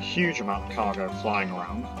a huge amount of cargo flying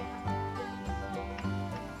around.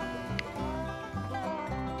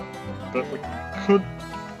 But we could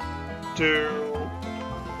do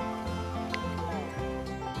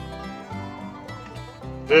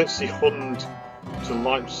Hund to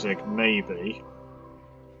Leipzig, maybe.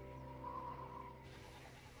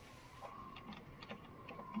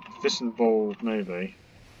 Wissembourg, maybe.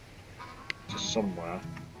 To somewhere.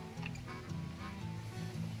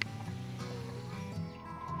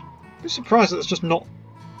 I'm surprised that there's just not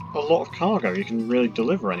a lot of cargo you can really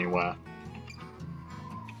deliver anywhere.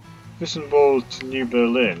 Wissembourg to New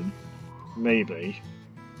Berlin, maybe.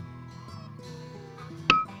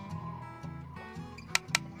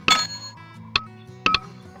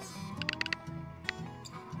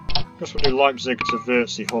 Guess we'll do Leipzig to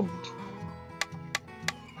Hund.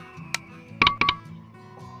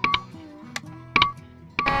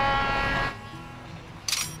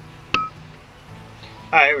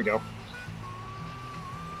 Ah, here we go.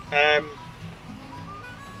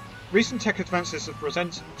 Recent tech advances have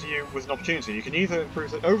presented you with an opportunity. You can either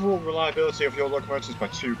improve the overall reliability of your locomotives by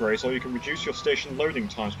 2 grades, or you can reduce your station loading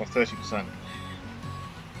times by 30%.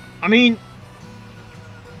 I mean,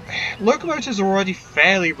 locomotives are already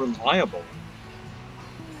fairly reliable.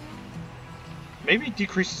 Maybe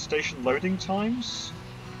decrease the station loading times?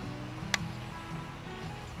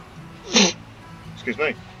 Excuse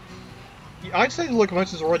me. I'd say the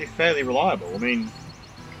locomotives are already fairly reliable. I mean,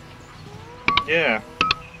 yeah.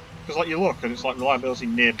 Because like you look and it's like reliability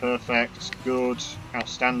near perfect, good,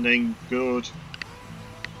 outstanding, good,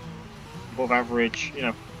 above average, you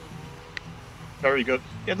know, very good.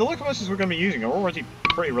 Yeah, the locomotives we're going to be using are already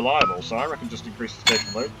pretty reliable, so I reckon just increase the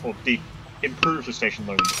station load, or improve the station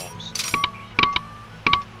loading times.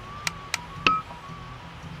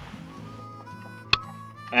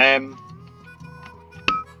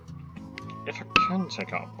 If I can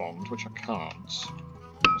take out a bond, which I can't,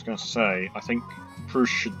 I was going to say, I think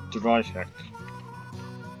Preußisch Dreieck,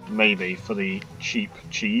 maybe, for the cheap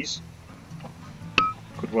cheese,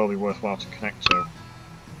 could well be worthwhile to connect to.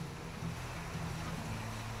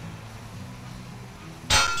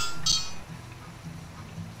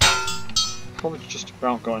 probably just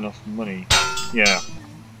about got enough money. Yeah.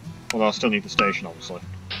 Although I still need the station, obviously.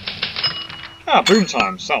 Ah, boom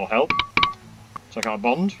times, that'll help. Take out a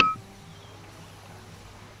bond.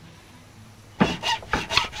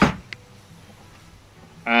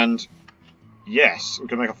 And yes, we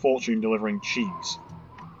can make a fortune delivering cheese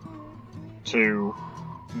to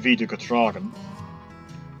Vida Gutragen.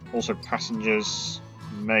 Also passengers,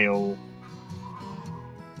 mail,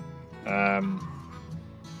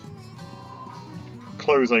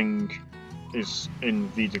 clothing is in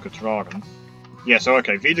Vida Gutragen. Yeah, so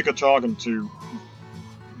okay, Vida Gutragen to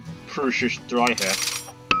Preußisch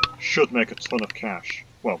Dreiheck should make a ton of cash.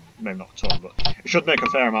 Well, maybe not a ton, but it should make a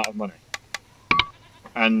fair amount of money.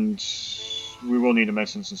 And we will need a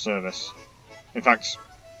maintenance and service. In fact,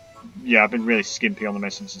 yeah, I've been really skimpy on the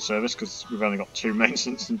maintenance and service because we've only got 2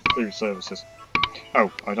 maintenance and 3 services.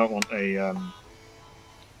 Oh, I don't want a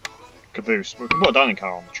caboose, but we can put a dining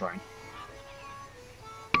car on the train.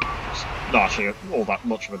 It's not actually all that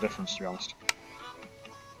much of a difference, to be honest.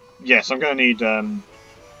 Yes, I'm going to need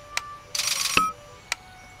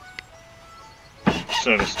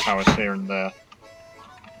service towers here and there.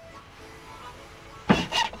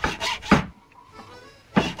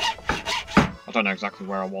 I don't know exactly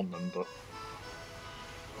where I want them, but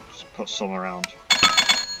just put some around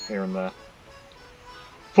here and there.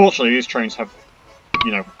 Fortunately, these trains have,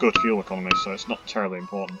 you know, good fuel economy, so it's not terribly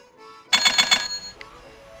important.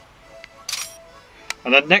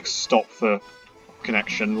 And then next stop for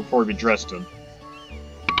connection will probably be Dresden.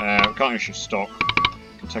 We can't issue stock.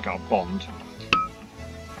 We can take out a bond.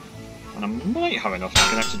 And I might have enough to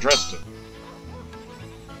connect to Dresden.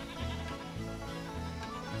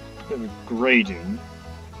 Bit of a gradient.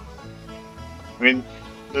 I mean,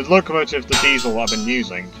 the locomotive, the diesel that I've been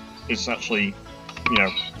using, is actually, you know,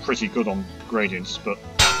 pretty good on gradients, but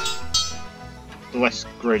the less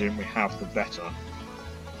gradient we have, the better.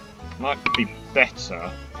 Might be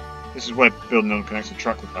better. This is where building an unconnected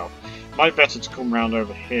track would help. Might be better to come round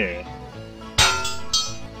over here.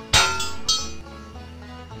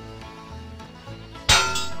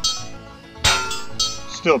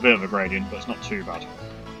 Still a bit of a gradient, but it's not too bad.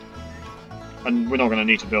 And we're not going to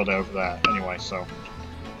need to build over there anyway, so...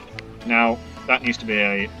 Now, that needs to be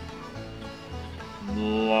a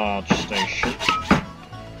large station.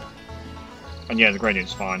 And yeah, the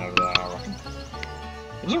gradient's fine over there, I reckon.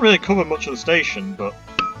 It doesn't really cover much of the station, but...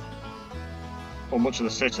 or much of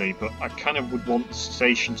the city, but I kind of would want the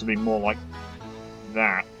station to be more like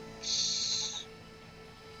that.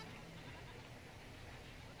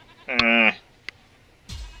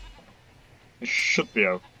 It should be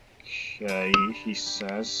okay, he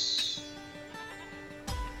says.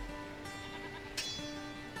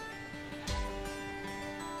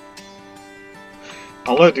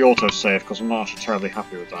 I'll load the autosave because I'm not actually terribly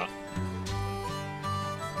happy with that.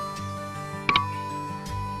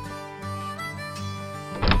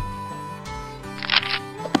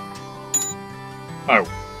 Oh,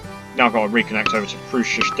 now I've got to reconnect over to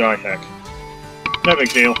Preußisch Dreiheck. No big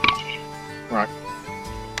deal. Right.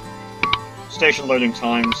 Station loading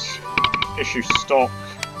times. Issue stock.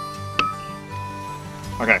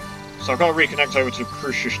 Okay, so I've got to reconnect over to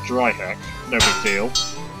Preußisch Dreiheck. No big deal.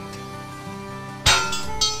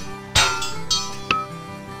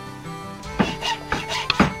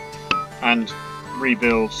 And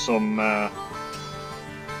rebuild some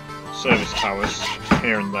service towers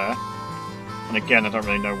here and there. And again, I don't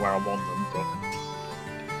really know where I want them, but...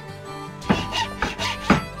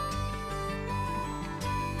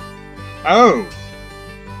 Oh!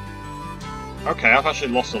 Okay, I've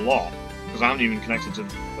actually lost a lot, because I haven't even connected to...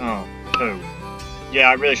 Oh, poo. Yeah,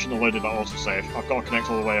 I really shouldn't have loaded that autosave. I've got to connect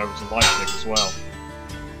all the way over to Leipzig as well.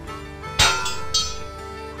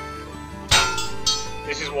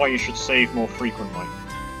 This is why you should save more frequently.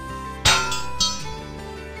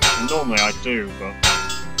 And normally I do, but...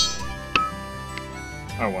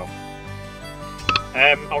 Oh well.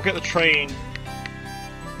 I'll get the train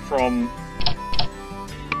from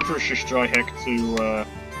Preußisch Dreiheck to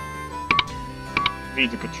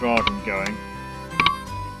Vida Gutragen going.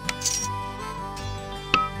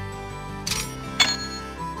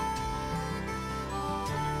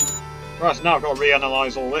 Right, so now I've got to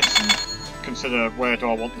reanalyse all this and consider where do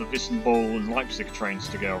I want the Wissenbol and Leipzig trains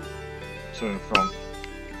to go to and from.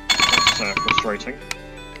 That's frustrating.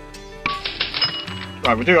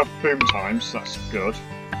 Right, we do have boom times, so that's good.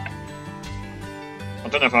 I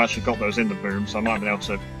don't know if I actually got those in the boom, so I might have been able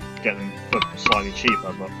to get them for slightly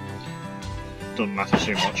cheaper, but it doesn't matter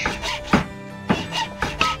too much.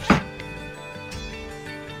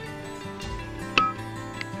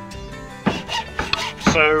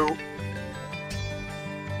 So...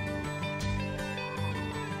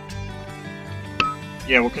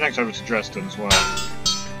 Yeah, we'll connect over to Dresden as well.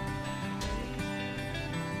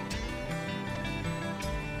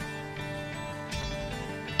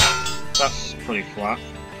 That's pretty flat.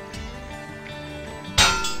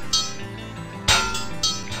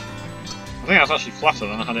 I think that's actually flatter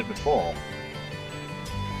than I had it before.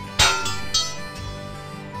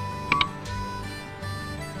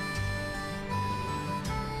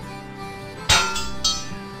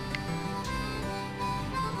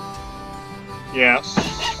 Yeah, it's a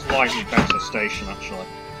slightly better station actually.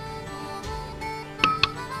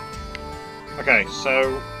 Okay,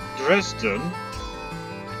 so Dresden.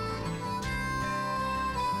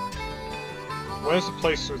 Where's the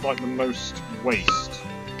place with like the most waste?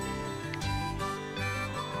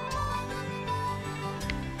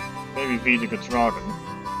 Maybe Wiedergetragen.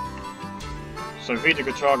 So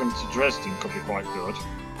Wiedergetragen to Dresden could be quite good.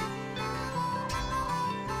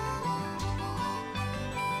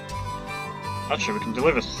 Actually, we can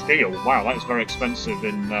deliver steel. Wow, that is very expensive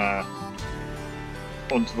in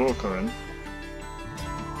Unterwalcheren.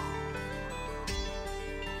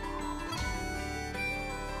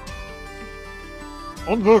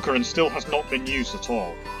 Unterwalcheren still has not been used at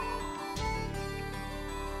all.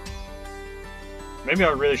 Maybe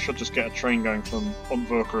I really should just get a train going from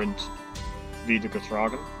Unterwalcheren to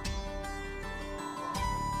Wiedergetragen.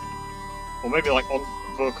 Or maybe like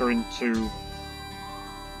Unterwalcheren to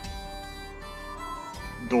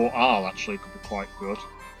Door actually could be quite good.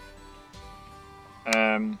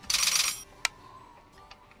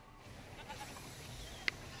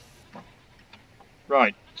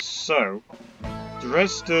 Right, so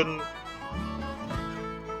Dresden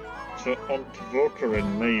to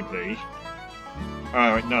Unterwalcheren maybe.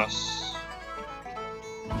 Oh wait, no.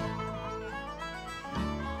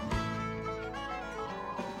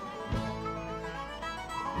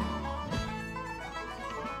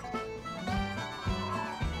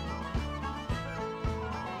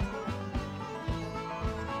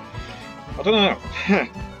 I don't know.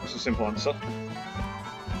 That's a simple answer.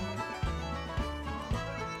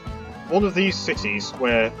 One of these cities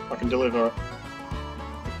where I can deliver...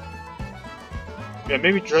 Yeah,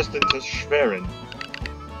 maybe Dresden to Schwerin.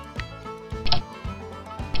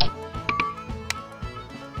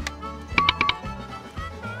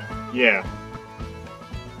 Yeah.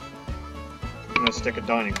 I'm gonna stick a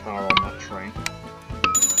dining car on that train.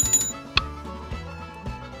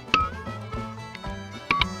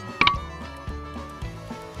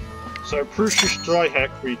 So, Preußisch Dreieck,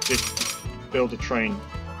 we did build a train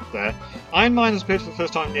there. Iron Mine has appeared for the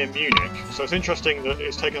first time near Munich, so it's interesting that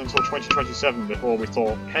it's taken until 2027 before we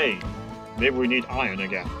thought, hey, maybe we need iron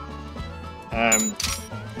again.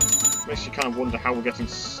 Makes you kind of wonder how we're getting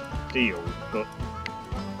steel, but...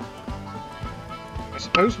 I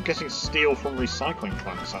suppose we're getting steel from recycling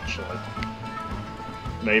plants, actually.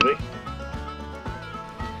 Maybe.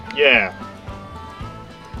 Yeah.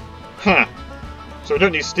 Huh. So we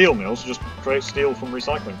don't need steel mills, we just create steel from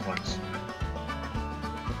recycling plants.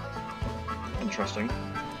 Interesting.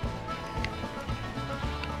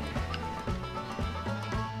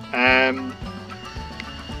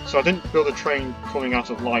 So I didn't build a train coming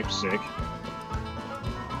out of Leipzig.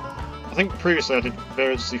 I think previously I did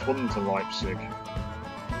Weresiefunden to Leipzig.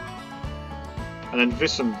 And then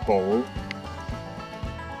Wissenboel.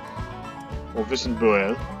 Or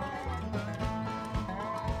Wissenboel.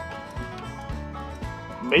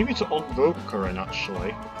 Maybe to Unterwalcheren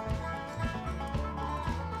actually.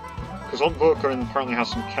 Because Unterwalcheren apparently has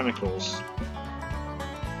some chemicals.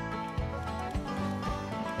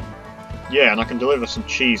 Yeah, and I can deliver some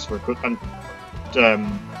cheese for a good... and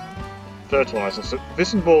fertilizer. So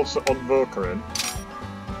Wissenboel to Unterwalcheren.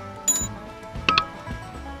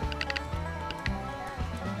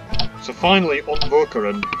 So finally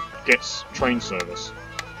Unterwalcheren gets train service.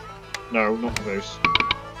 No, not those.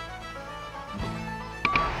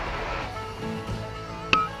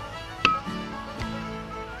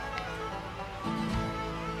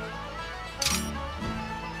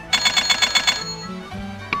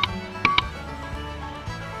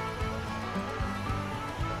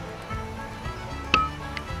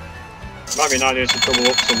 Might be an idea to double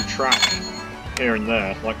up some track here and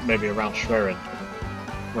there, like maybe around Schwerin,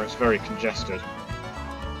 where it's very congested.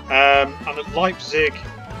 And at Leipzig,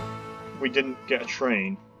 we didn't get a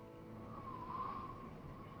train.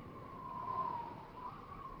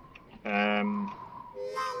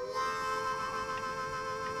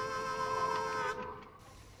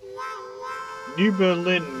 New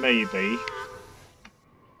Berlin, maybe.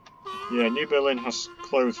 Yeah, New Berlin has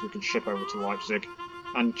clothes we can ship over to Leipzig.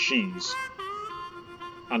 And cheese.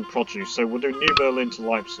 And produce. So we'll do New Berlin to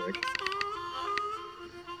Leipzig.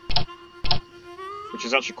 which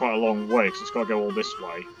is actually quite a long way because it's got to go all this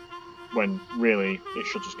way, when really it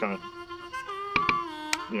should just kind of,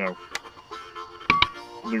 you know,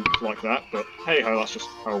 loop like that. But hey ho, that's just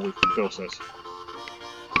how we've built it.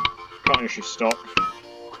 Can't issue stock.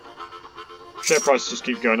 Share prices just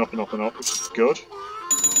keep going up and up and up, which is good.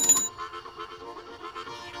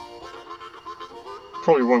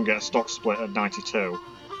 Probably won't get a stock split at 92.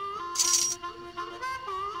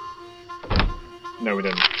 No, we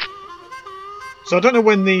didn't. So I don't know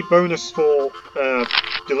when the bonus for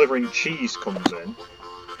delivering cheese comes in.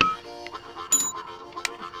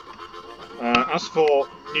 As for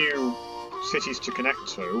new cities to connect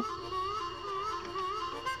to,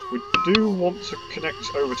 we do want to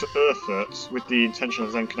connect over to Erfurt with the intention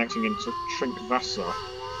of then connecting into Trinkwasser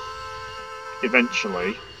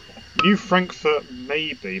eventually. New Frankfurt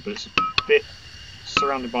maybe, but it's a bit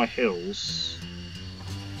surrounded by hills.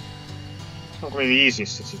 It's not going to be the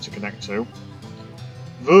easiest city to connect to.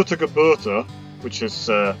 Württemberg, which is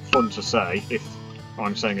fun to say if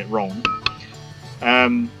I'm saying it wrong.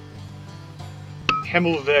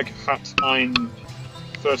 Hemmelberg hat ein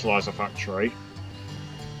fertilizer factory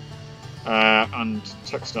and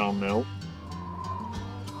textile mill.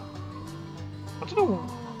 I don't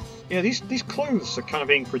know. Yeah, these clothes are kind of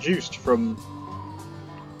being produced from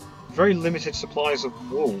very limited supplies of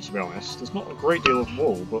wool, to be honest. There's not a great deal of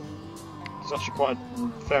wool, but there's actually quite a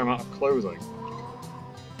fair amount of clothing.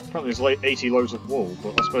 Apparently there's 80 loads of wool,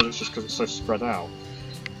 but I suppose it's just because it's so spread out.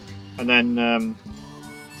 And then,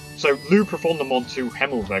 so Louvre-Fondement to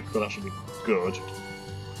Hemmelberg could actually be good.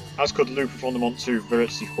 As could Louvre-Fondement to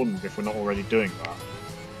Veretzi Hund if we're not already doing that.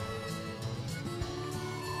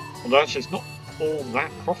 Although actually it's not all that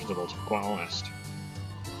profitable, to be quite honest.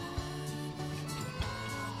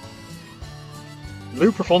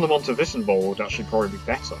 Louvre-Fondement to Wissenbol would actually probably be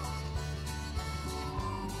better.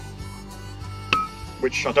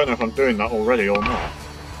 Which I don't know if I'm doing that already or not.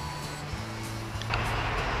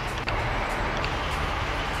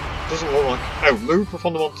 Doesn't look like... Oh,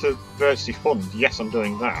 Louvre-Fondement to Veretzi Hund. Yes, I'm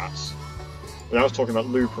doing that. But I was talking about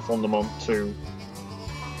Louvre-Fondement to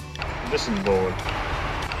Wissenbol.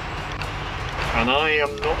 And I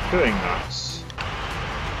am not doing that.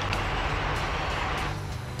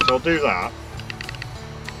 So I'll do that.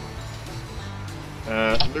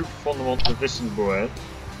 Louvre-Fondement to Wissenbol.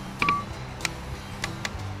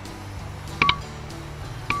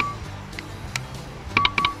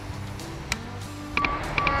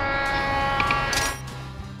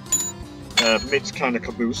 It's kind of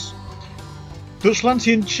caboose.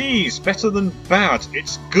 Dutchlantian cheese, better than bad,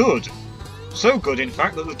 it's good. So good, in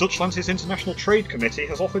fact, that the Dutchlantis International Trade Committee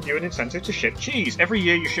has offered you an incentive to ship cheese. Every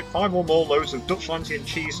year you ship 5 or more loads of Dutchlantian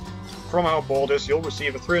cheese from our borders, you'll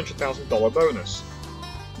receive a $300,000 bonus.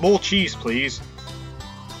 More cheese, please.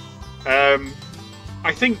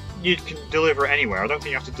 I think you can deliver it anywhere. I don't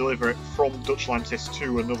think you have to deliver it from Dutchlantis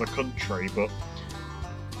to another country, but...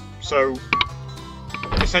 So,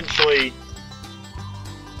 essentially...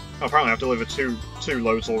 Apparently I've delivered two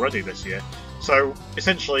loads already this year. So,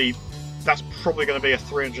 essentially, that's probably going to be a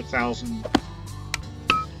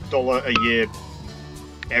 $300,000 a year,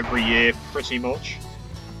 every year, pretty much.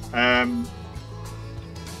 And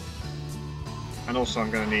also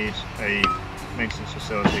I'm going to need a maintenance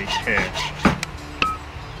facility here.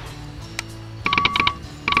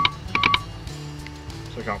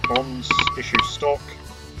 Take out bonds, issue stock,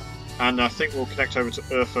 and I think we'll connect over to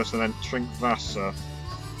Erfurt and then Trinkwasser,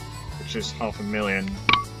 which is 500,000.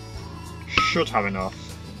 Should have enough.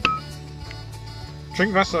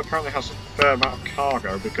 Trinkwasser apparently has a fair amount of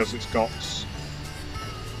cargo because it's got...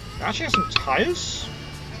 It actually has some tyres?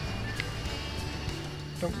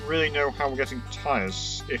 Don't really know how we're getting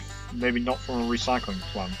tyres, if maybe not from a recycling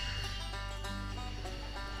plant.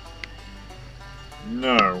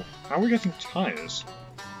 No. How are we getting tyres?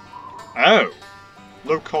 Oh!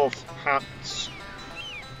 Lokov hats.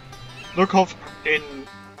 Lokov in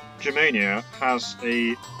Germania has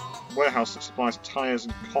a warehouse that supplies tyres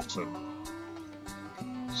and cotton.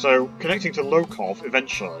 So, connecting to Lokov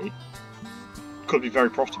eventually could be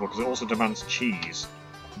very profitable because it also demands cheese.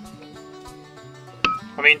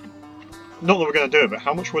 I mean, not that we're going to do it, but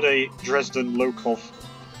how much would a Dresden-Lokov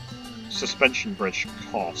suspension bridge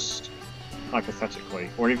cost, hypothetically?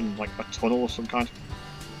 Or even, like, a tunnel of some kind?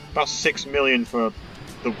 About 6 million for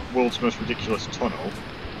the world's most ridiculous tunnel.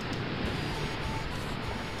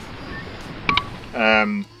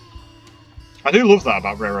 I do love that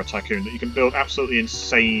about Railroad Tycoon, that you can build absolutely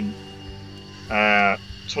insane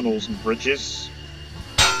tunnels and bridges.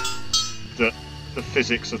 That the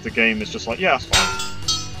physics of the game is just like, yeah, that's fine.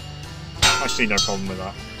 I see no problem with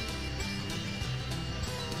that.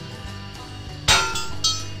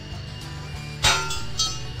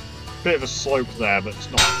 Bit of a slope there, but it's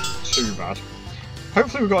not too bad.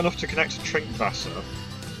 Hopefully we've got enough to connect to Trinkwasser.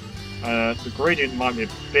 The gradient might be a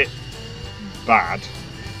bit bad.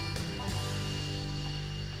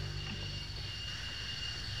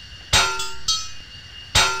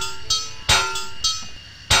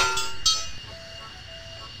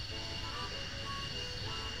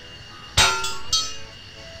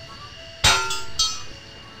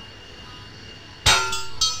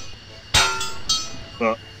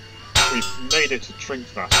 But we've made it to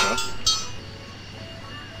Trinkwasser.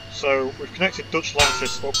 So we've connected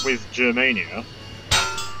Dutchlantis up with Germania.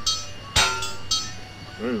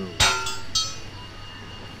 Ooh.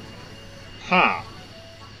 Ha!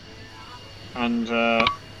 And come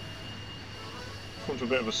to a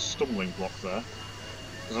bit of a stumbling block there.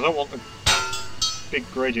 Because I don't want a big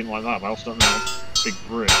gradient like that, but I also don't really want a big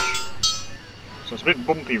bridge. So it's a bit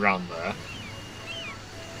bumpy round there.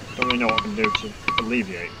 Don't really know what I can do to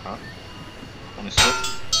alleviate that, honestly.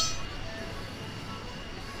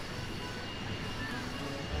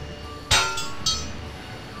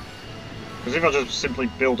 Because if I just simply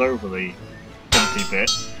build over the bumpy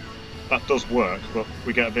bit, that does work, but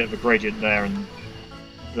we get a bit of a gradient there and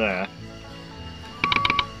there.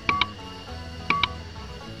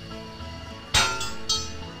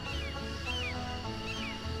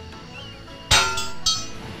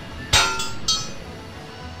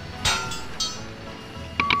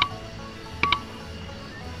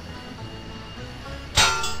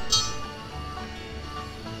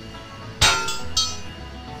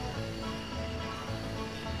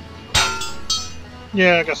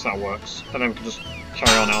 Yeah, I guess that works, and then we can just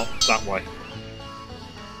carry on out that way.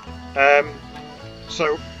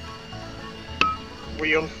 So,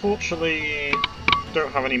 we unfortunately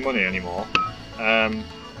don't have any money anymore, but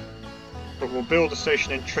we'll build a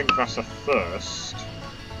station in Trinkwasser first.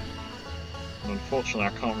 And unfortunately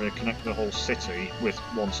I can't really connect the whole city with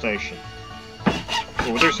one station. But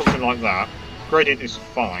we'll do something like that. Gradient is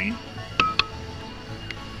fine.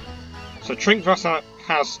 So Trinkwasser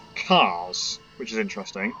has cars, which is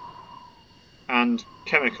interesting, and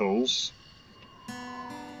chemicals.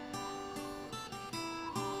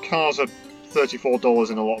 Cars are $34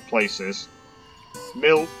 in a lot of places.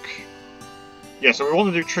 Milk. Yeah, so we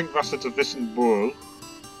want to do Trinkwasser to Wissenboel,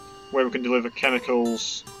 where we can deliver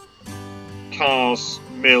chemicals, cars,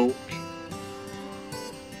 milk.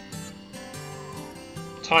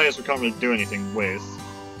 Tyres we can't really do anything with.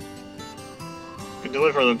 We can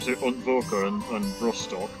deliver them to Unterwürker and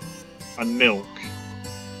Rostock. And milk.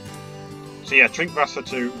 So yeah, Trinkwasser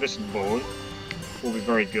to Wissenboel will be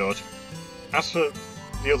very good. As for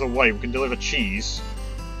the other way, we can deliver cheese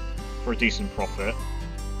for a decent profit.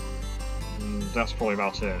 And that's probably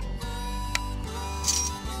about it.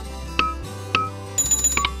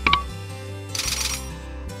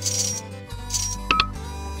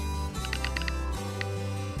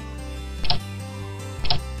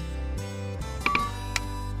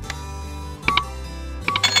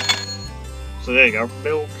 So there you go,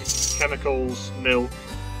 milk, chemicals, milk,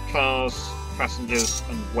 cars, passengers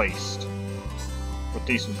and waste. For a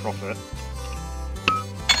decent profit.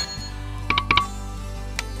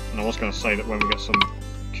 And I was going to say that when we get some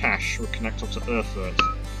cash, we'll connect up to Erfurt.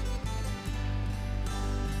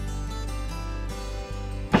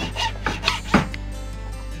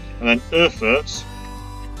 And then Erfurt,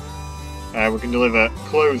 we can deliver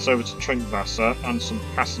clothes over to Trinkwasser and some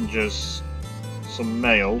passengers, some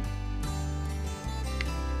mail.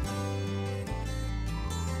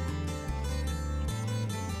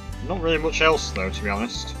 Not really much else though, to be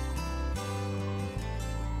honest.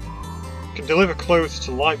 Can deliver clothes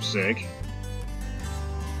to Leipzig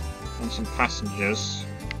and some passengers.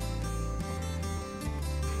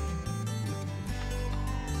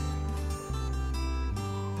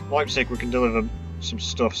 Leipzig we can deliver some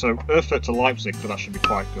stuff, so Erfurt to Leipzig, but that should be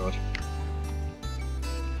quite good.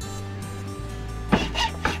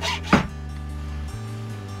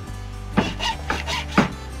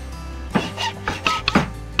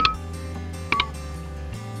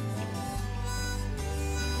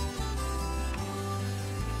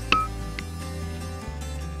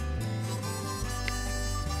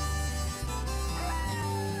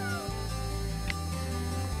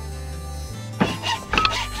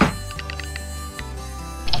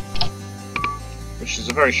 Which is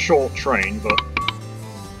a very short train, but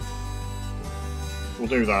we'll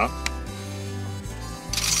do that.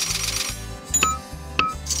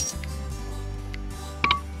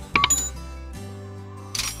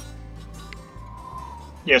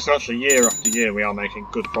 Yeah, so actually year after year we are making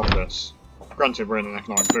good profits. Granted we're in an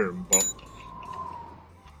economic boom, but...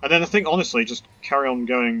 And then I think honestly just carry on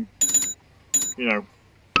going, you know,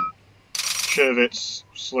 Chervitz,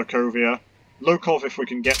 Slurkovia, Lokov if we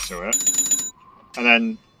can get to it, and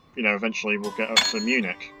then, you know, eventually we'll get up to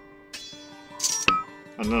Munich.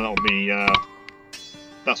 And then that'll be,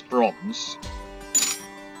 that's bronze.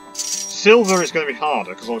 Silver is going to be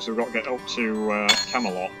harder, because obviously we've got to get up to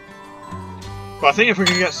Camelot. But I think if we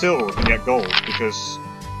can get silver, we can get gold, because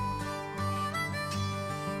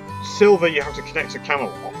silver you have to connect to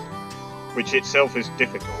Camelot, which itself is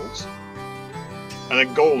difficult. And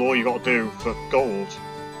then gold, all you got to do for gold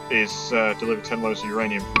is deliver 10 loads of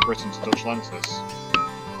uranium from Britain to Dutchlantis.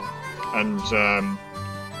 And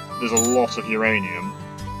there's a lot of uranium,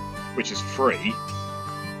 which is free,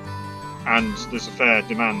 and there's a fair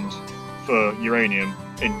demand for uranium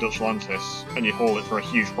in Dutchlantis, and you haul it for a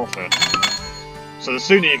huge profit. So the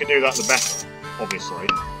sooner you can do that, the better, obviously.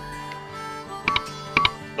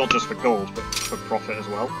 Not just for gold, but for profit as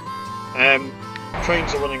well.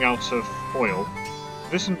 Trains are running out of oil.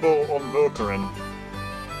 Vissenbull on Vokeren.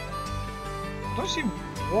 I don't see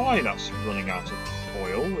why that's running out of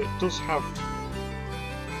oil. It does have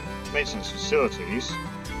maintenance facilities.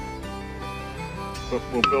 But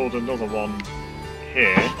we'll build another one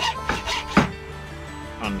here.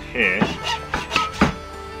 And here.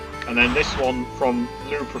 And then this one from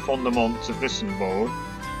Le Profondement to Vissenbull.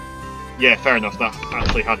 Yeah, fair enough, that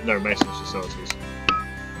actually had no maintenance facilities.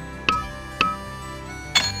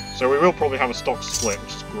 So we will probably have a stock split,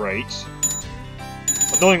 which is great.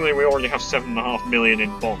 Annoyingly, we already have 7.5 million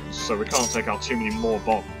in bonds, so we can't take out too many more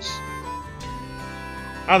bonds.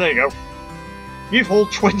 Ah, there you go. You've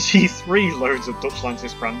hauled 23 loads of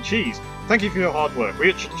Dutchlantis brand cheese. Thank you for your hard work.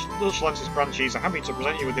 We at Dutchlantis brand cheese are happy to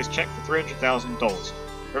present you with this cheque for $300,000.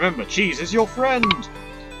 Remember, cheese is your friend!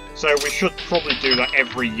 So we should probably do that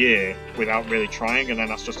every year without really trying, and then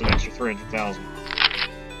that's just an extra 300,000.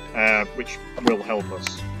 Which will help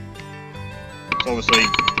us. So obviously,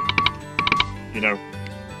 you know,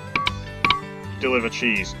 deliver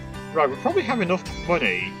cheese. Right, we probably have enough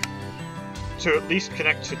money to at least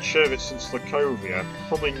connect to Chervitz and Slurkovia.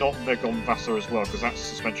 Probably not Vegon-Vassar as well, because that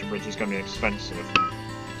suspension bridge is going to be expensive.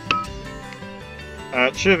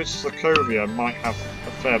 Chervitz and Slurkovia might have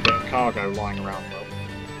a fair bit of cargo lying around though.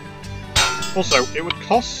 Also, it would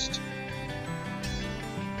cost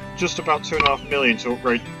just about 2.5 million to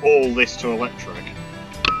upgrade all this to electric.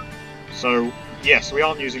 So, yes, we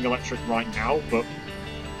aren't using electric right now, but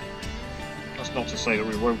that's not to say that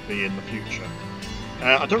we won't be in the future.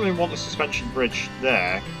 I don't really want the suspension bridge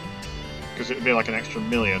there, because it would be like an extra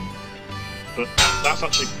million. But that's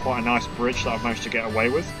actually quite a nice bridge that I've managed to get away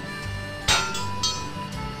with.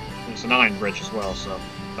 And it's an iron bridge as well, so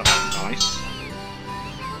that's nice.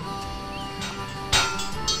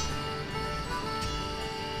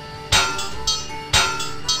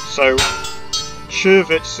 So,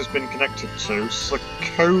 Chervitz has been connected to,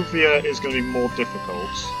 Slurkovia is going to be more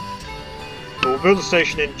difficult. But we'll build a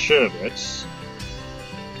station in Chervitz,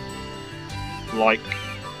 like...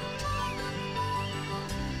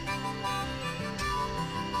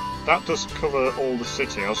 That does cover all the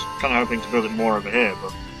city. I was kind of hoping to build it more over here,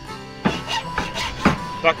 but...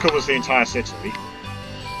 That covers the entire city.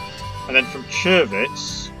 And then from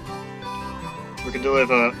Chervitz, we can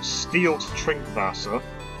deliver steel to Trinkvasser.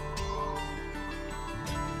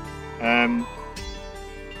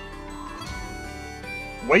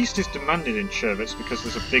 Waste is demanded in Chervitz because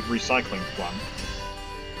there's a big recycling plant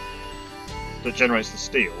that generates the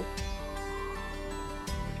steel.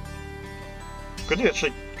 Could it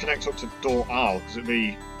actually connect up to Dor Al, because it'd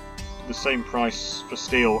be the same price for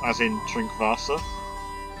steel as in Trinkvasser.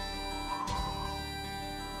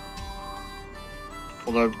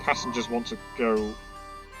 Although passengers want to go...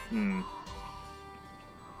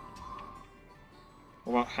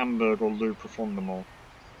 What about Hamburg or Le Profondement?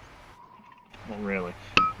 Not really.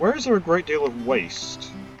 Where is there a great deal of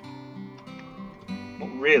waste? Not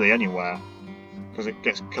really anywhere, because it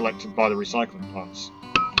gets collected by the recycling plants.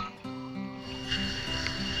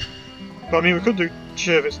 But I mean, we could do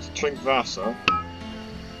Chervitz to Trinkvasser.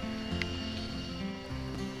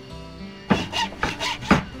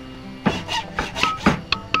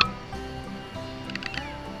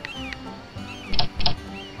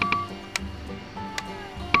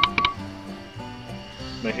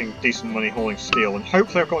 Making decent money hauling steel, and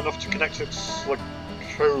hopefully I've got enough to connect it to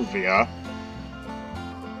Slurkovia.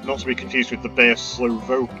 Not to be confused with the Bay of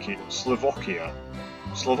Slovakia.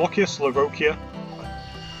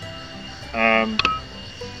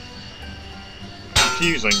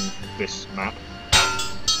 Confusing, this map,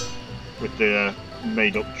 with the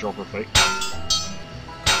made-up geography.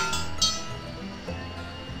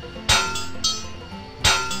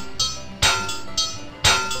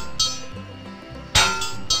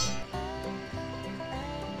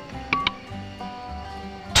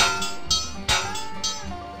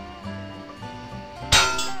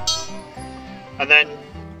 And then,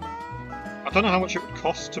 I don't know how much it would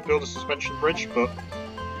cost to build a suspension bridge, but...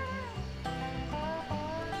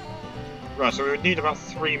 Right, so we would need about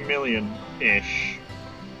 3 million-ish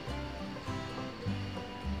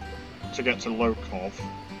to get to Lokov.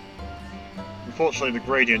 Unfortunately, the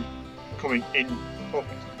gradient coming in,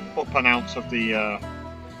 up and out of the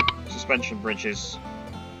suspension bridge is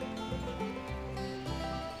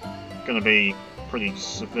going to be pretty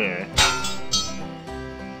severe.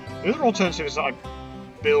 The other alternative is that I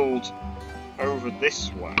build over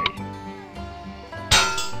this way.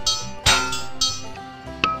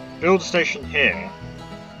 Build a station here.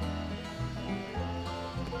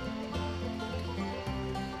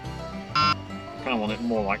 Kind of want it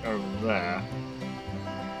more like over there.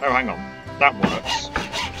 Oh, hang on. That works.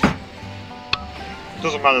 It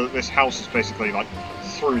doesn't matter that this house is basically like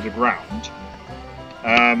through the ground.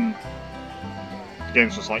 The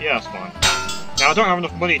game's just like, yeah, that's fine. Now, I don't have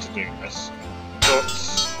enough money to do this, but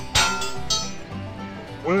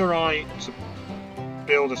were I to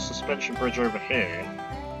build a suspension bridge over here,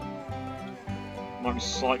 it might be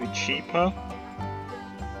slightly cheaper.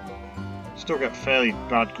 Still get fairly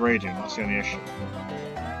bad gradient, that's the only issue.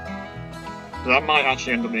 But that might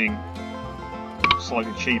actually end up being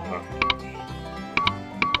slightly cheaper.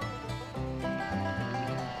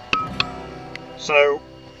 So,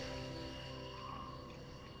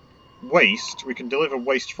 waste, we can deliver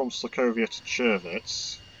waste from Slakovia to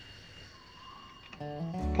Chervitz.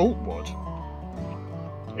 Pulpwood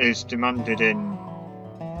is demanded in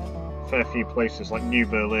a fair few places like New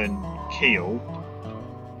Berlin, Kiel.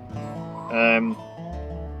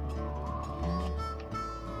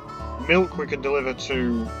 Milk we can deliver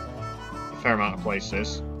to a fair amount of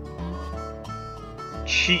places.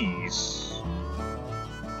 Cheese.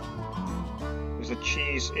 Is there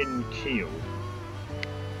cheese in Kiel?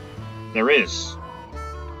 There is.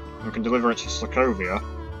 We can deliver it to Slakovia.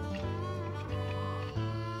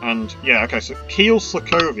 And, yeah, okay, so Kiel,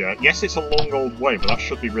 Slakovia, yes, it's a long old way, but that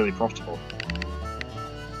should be really profitable.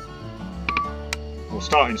 We'll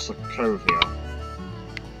start in Slakovia.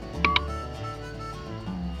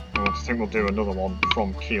 I think we'll do another one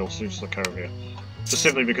from Kiel to Slakovia. Just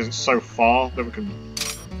simply because it's so far that we can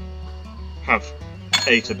have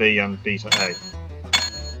A to B and B to A.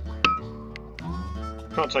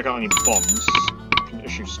 Can't take out any bonds. Can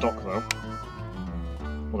issue stock though.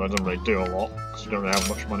 Although it doesn't really do a lot, because we don't really have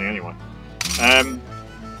much money anyway.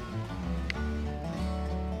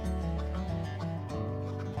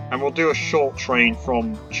 And we'll do a short train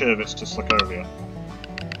from Chervitz to Slakovia.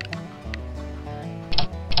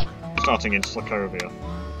 Starting in Slakovia.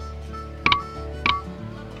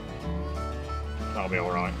 That'll be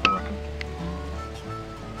alright, I reckon.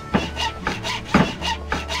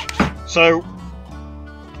 So,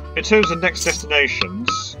 in terms of next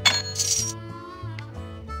destinations,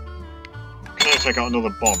 I can only take out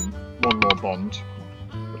another bond, one more bond,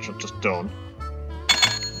 which I've just done.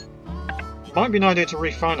 Might be an idea to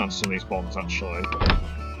refinance some of these bonds, actually,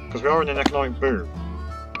 because we are in an economic boom.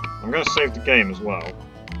 I'm going to save the game as well.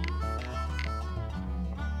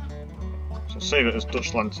 So save it as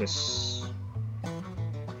Dutchlantis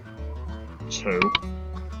 2.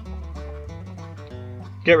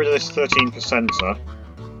 Get rid of this 13%er.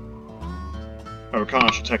 Oh, we can't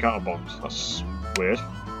actually take out a bond. That's weird.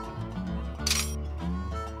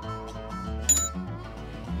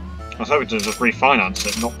 I was hoping to just refinance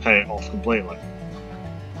it, not pay it off completely.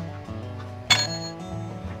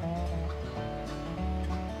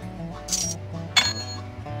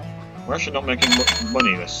 We're actually not making much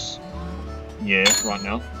money this year, right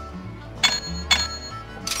now.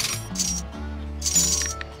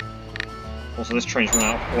 Also, this train's run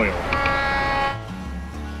out of oil.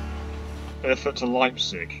 Erfurt to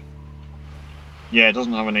Leipzig. Yeah, it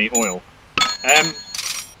doesn't have any oil.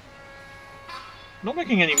 Not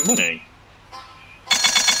making any money.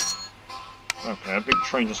 Okay, a big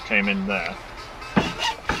train just came in there.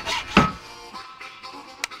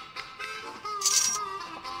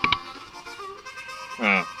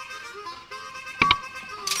 Oh.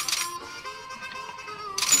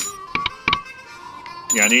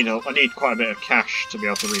 Yeah, I need quite a bit of cash to be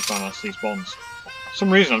able to refinance these bonds. For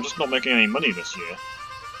some reason, I'm just not making any money this year.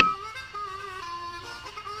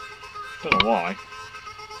 Don't know why.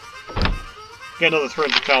 Get another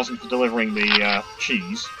 300,000 for delivering the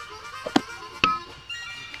cheese.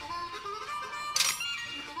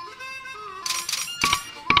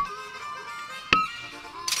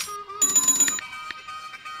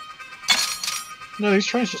 No, these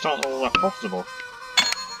trains just aren't all that profitable.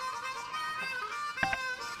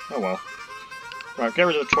 Oh well. Right, get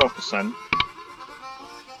rid of the 12%.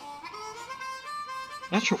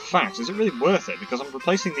 In actual fact, is it really worth it? Because I'm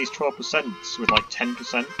replacing these 12% with like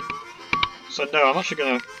 10%. So no, I'm actually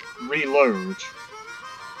going to reload.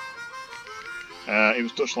 It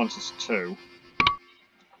was Dutchlantis 2.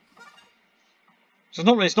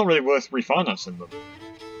 So it's not really worth refinancing them,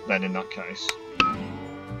 then, in that case.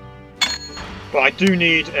 But I do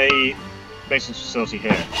need a maintenance facility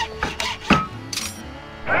here.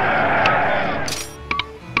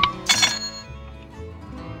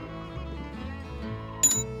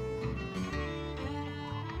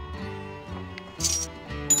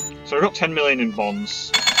 So we've got 10 million in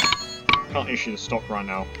bonds. Can't issue the stock right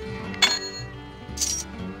now.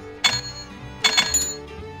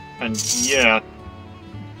 And yeah,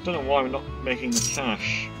 don't know why we're not making the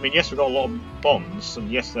cash. I mean, yes, we've got a lot of bonds, and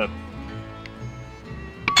yes, they're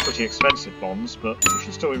pretty expensive bonds, but we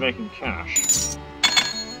should still be making cash.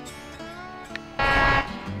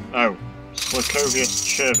 Oh, Slakovius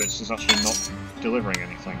Chervitz is actually not delivering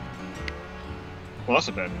anything. Well, that's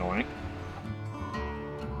a bit annoying.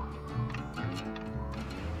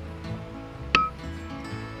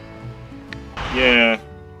 Yeah.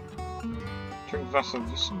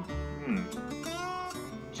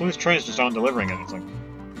 Some of these trains just aren't delivering anything.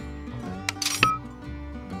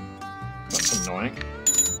 That's annoying.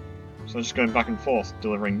 So they're just going back and forth,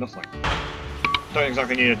 delivering nothing. Don't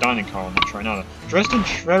exactly need a dining car on that train either.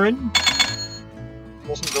 Dresden-Schwerin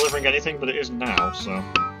wasn't delivering anything, but it is now, so...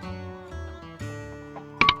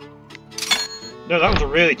 No, that was a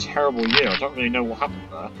really terrible year. I don't really know what happened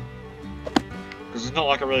there. Because it's not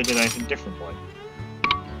like I really did anything differently.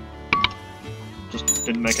 Just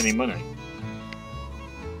didn't make any money.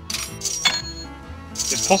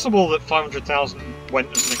 It's possible that 500,000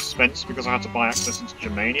 went as an expense because I had to buy access into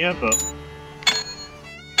Germania, but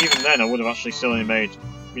even then I would have actually still only made,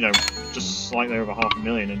 you know, just slightly over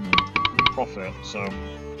 $500,000 in profit, so...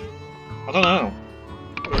 I don't know.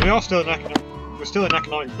 We are still we're still in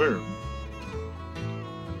economic boom.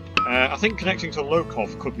 I think connecting to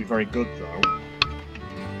Lokov could be very good, though.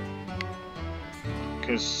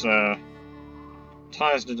 Because,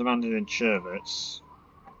 tyres are demanded in Chervitz.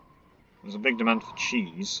 There's a big demand for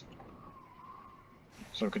cheese.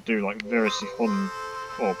 So we could do, like, Veresihun,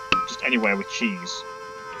 or just anywhere with cheese.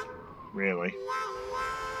 Really.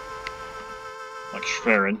 Like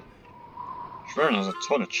Schwerin. Schwerin has a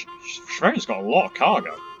ton of Schwerin's got a lot of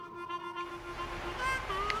cargo.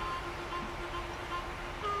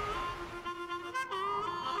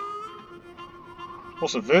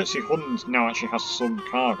 Also, Veresihund now actually has some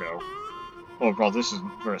cargo. Oh, well, this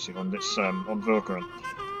isn't Veresihund, it's on Vokeren.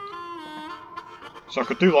 So I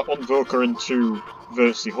could do like on Vokeren to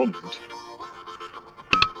Veresihund.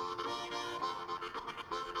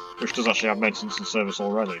 Which does actually have maintenance and service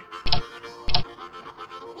already.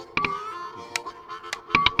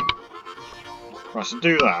 Right, so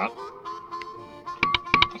do that.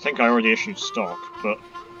 I think I already issued stock, but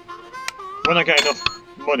when I get enough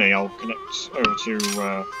money, I'll connect over to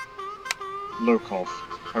Lokov,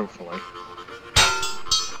 hopefully.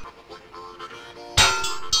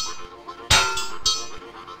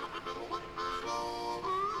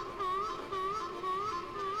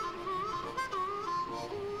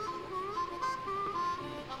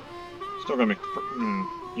 Still going to be,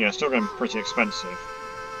 yeah, still going to be pretty expensive.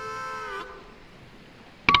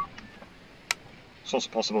 It's also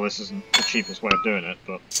possible this isn't the cheapest way of doing it,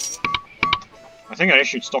 but I think I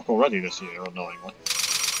issued stock already this year, unknowingly,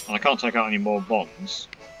 and I can't take out any more bonds.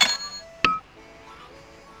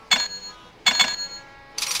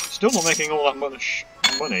 Still not making all that much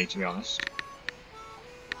money, to be honest.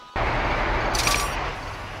 I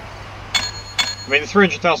mean, the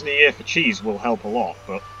 300,000 a year for cheese will help a lot,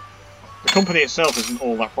 but the company itself isn't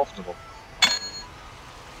all that profitable.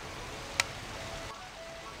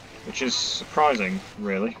 Which is surprising,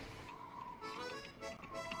 really.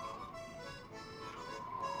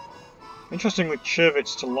 Interestingly,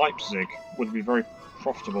 Chervitz to Leipzig would be very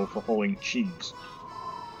profitable for hauling cheese.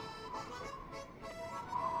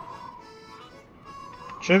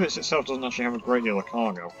 Chervitz itself doesn't actually have a great deal of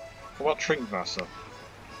cargo. What about Trinkwasser?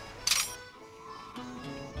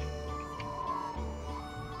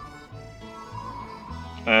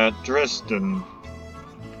 Dresden.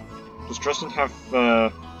 Does Dresden have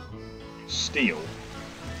steel?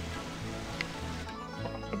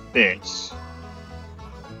 A bit.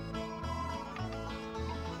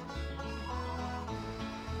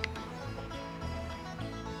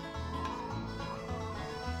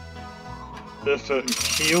 Erfurt and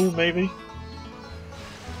Kiel, maybe?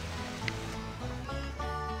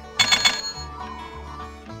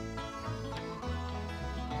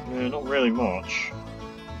 Yeah, not really much.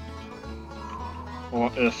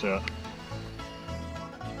 Or Erfurt.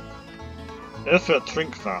 If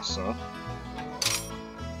Trinkwasser,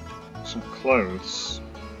 some clothes,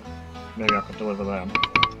 maybe I could deliver them.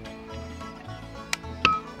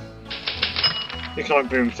 Economic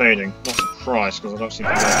boom fading, not surprised because I don't seem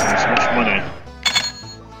to be making as much money.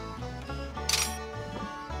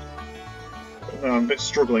 I'm a bit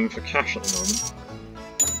struggling for cash at the moment.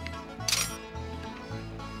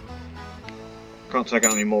 Can't take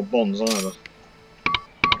out any more bonds either.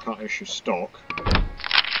 I can't issue stock.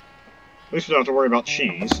 At least we don't have to worry about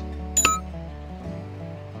cheese.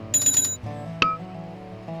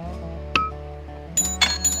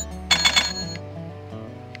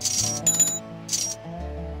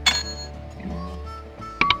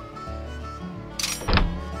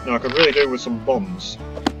 No, I could really do with some bonds.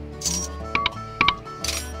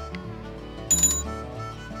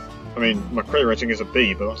 I mean, my credit rating is a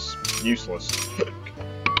B, but that's useless.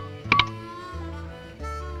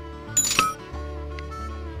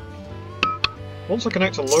 Once I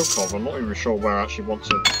connect to Lokov, I'm not even sure where I actually want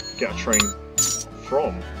to get a train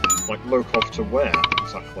from. Like, Lokov to where,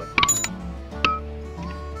 exactly?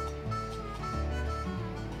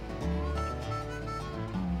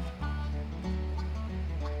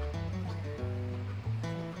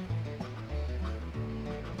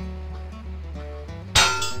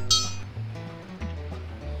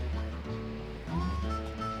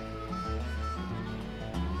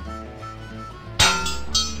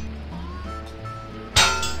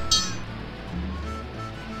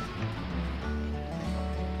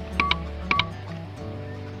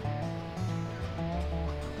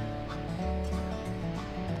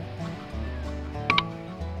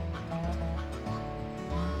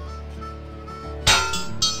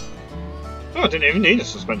 Oh, I didn't even need a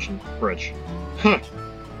suspension bridge. Huh.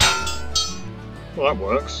 Well, that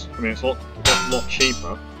works. I mean, it's a lot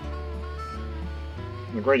cheaper.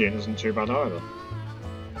 And the gradient isn't too bad either.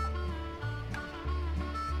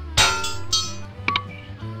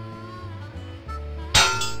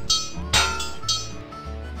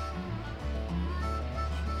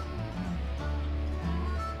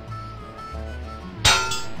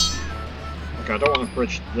 Okay, I don't want a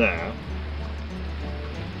bridge there.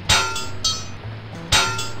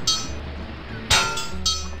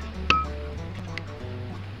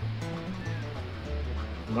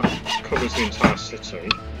 Covers the entire city.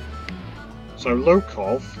 So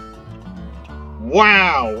Lokov.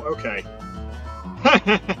 Wow. Okay.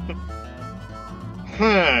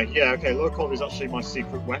 Yeah. Okay. Lokov is actually my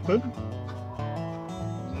secret weapon.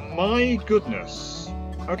 My goodness.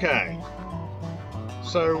 Okay.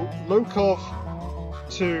 So Lokov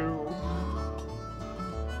to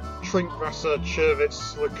Trinkwasser,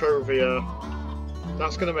 Chervitz, Slakovia.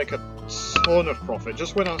 That's going to make a ton of profit.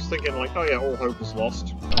 Just when I was thinking, like, oh yeah, all hope is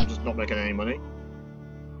lost, I'm just not making any money.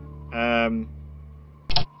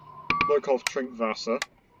 Lokov Trinkwasser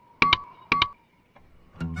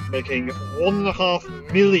making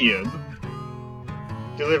 1.5 million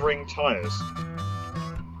delivering tyres.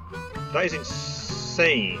 That is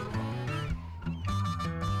insane.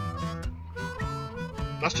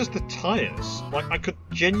 That's just the tyres. Like, I could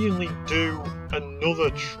genuinely do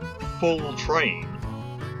another full train.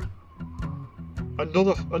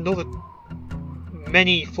 Another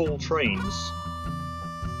many full trains.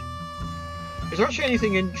 Is there actually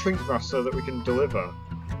anything in Trinkwasser that we can deliver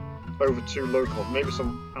over to Lokov? Maybe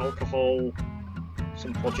some alcohol,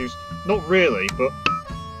 some produce? Not really, but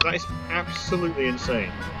that is absolutely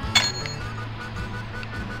insane.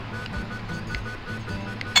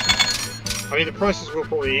 I mean, the prices will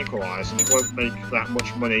probably equalise and it won't make that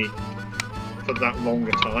much money for that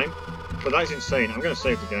longer time, but that is insane. I'm going to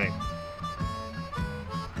save the game.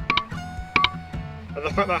 And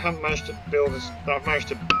the fact that I haven't managed to build this, that I've managed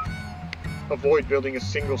to avoid building a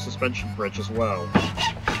single suspension bridge as well,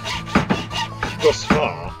 thus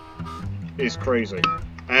far, is crazy.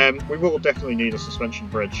 We will definitely need a suspension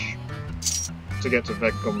bridge to get to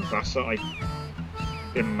Vegumvasa, I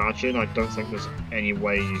imagine. I don't think there's any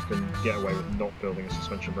way you can get away with not building a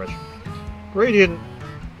suspension bridge. Gradient,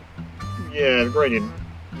 yeah, the gradient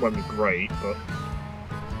won't be great, but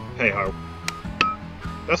hey ho.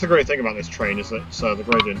 That's the great thing about this train, is that the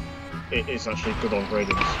gradient is actually good on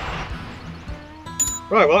gradients.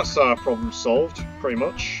 Right, well that's our problem solved, pretty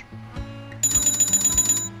much.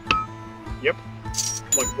 Yep,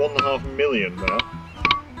 like 1.5 million there.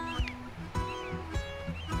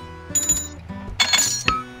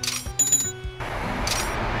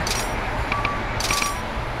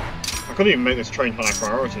 I couldn't even make this train high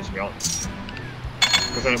priority, to be honest,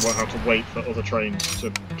 because then it won't have to wait for other trains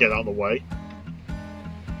to get out of the way.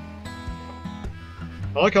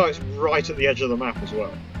 I like how it's right at the edge of the map as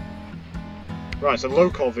well. Right, so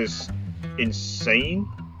Lokov is insane.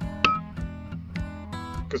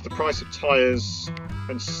 Because the price of tyres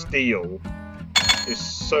and steel is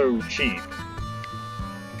so cheap.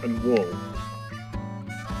 And wool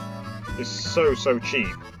is so cheap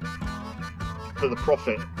that the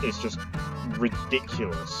profit is just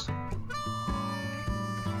ridiculous.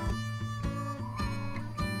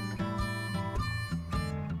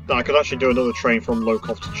 Now, I could actually do another train from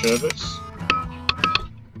Lowcoff to Chervitz,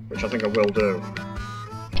 which I think I will do.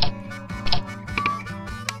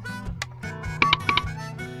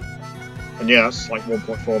 And yeah, that's like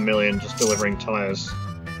 1.4 million just delivering tyres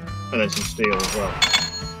and then some steel as well.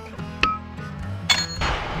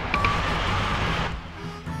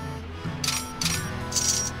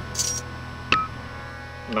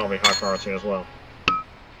 And that'll be high priority as well.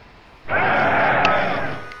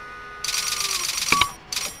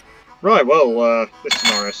 Right, well, this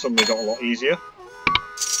scenario suddenly got a lot easier.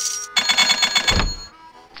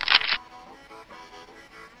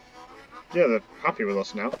 Yeah, they're happy with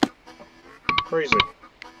us now. Crazy.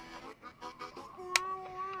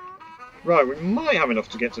 Right, we might have enough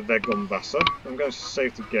to get to Dutchlantis. I'm going to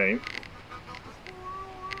save the game.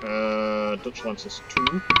 Dutchlantis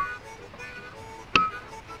 2.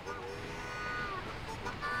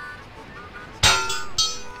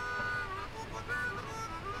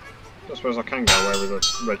 I suppose I can go away with a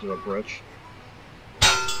regular bridge.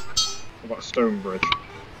 What about a stone bridge?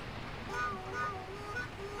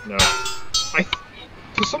 No.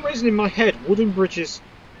 For some reason in my head, wooden bridges...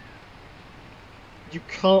 You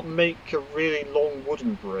can't make a really long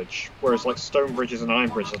wooden bridge, whereas like stone bridges and iron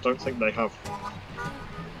bridges, I don't think they have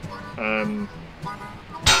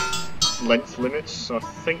length limits, so I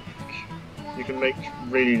think you can make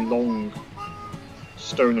really long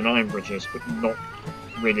stone and iron bridges, but not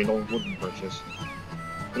really long wooden bridges.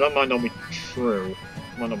 But that might not be true,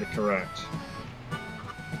 might not be correct.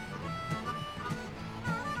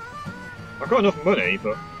 I've got enough money,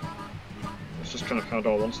 but it's just kind of how do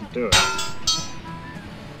I want to do it.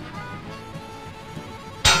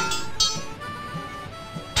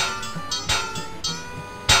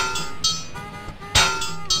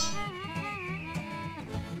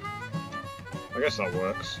 I guess that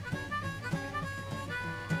works.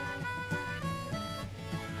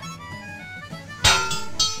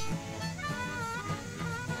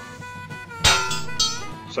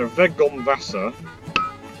 So Dutchlantis,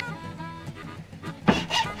 I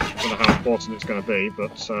don't know how important it's going to be,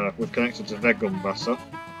 but we've connected to Dutchlantis.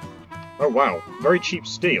 Oh wow, very cheap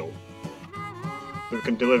steel that we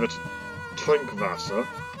can deliver to Trinkvasser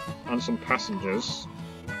and some passengers.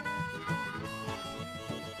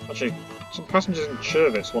 Actually, some passengers in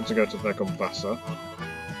Chervitz want to go to Dutchlantis.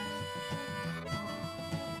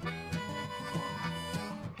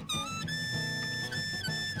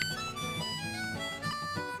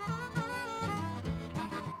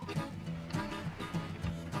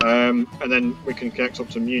 And then we can connect up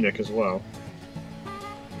to Munich as well.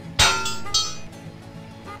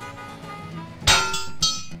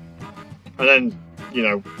 And then, you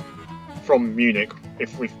know, from Munich,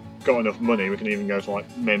 if we've got enough money, we can even go to like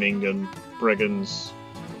Memmingen, Bregenz,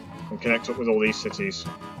 and connect up with all these cities.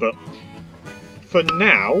 But for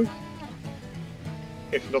now,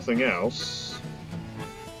 if nothing else,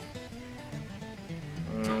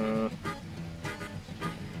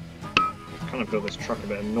 kind of built this truck a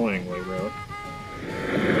bit annoyingly, really.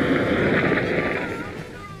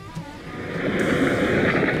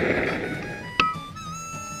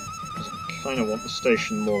 I kind of want the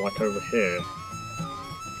station more like over here,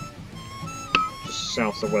 just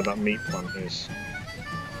south of where that meat plant is.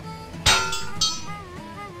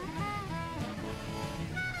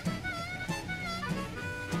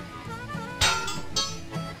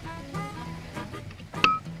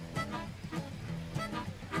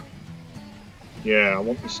 Yeah, I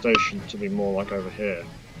want the station to be more like over here.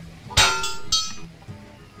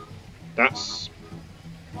 That's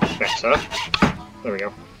better. There we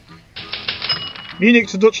go. Munich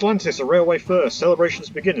to Dutchlantis, a railway first. Celebrations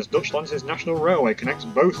begin as Dutchlantis National Railway connects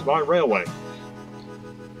both by railway.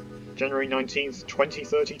 January 19th,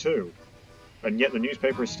 2032. And yet the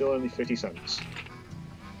newspaper is still only 50 cents.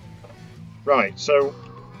 Right, so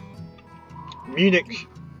Munich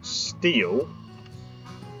steel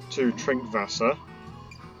to Trinkvasser.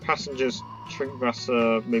 Passengers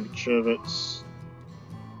Trinkvasser, maybe Chervitz.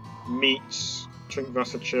 Meat,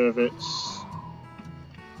 Trinkvasser, Chervitz.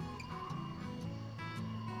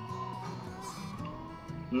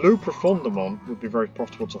 Lou Profondamont would be very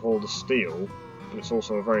profitable to haul the steel, but it's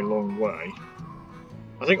also a very long way.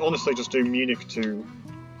 I think honestly just do Munich to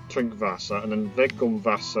Trinkvasser and then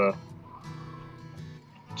Dutchlantis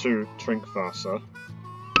to Trinkvasser.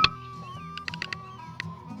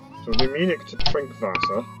 So we'll do Munich to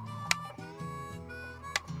Trinkwasser.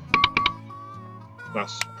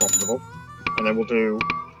 That's profitable. And then we'll do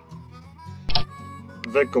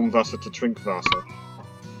Weggumwasser to Trinkwasser.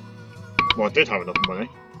 Well, I did have enough money.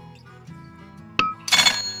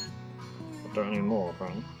 I don't anymore,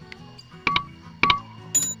 apparently.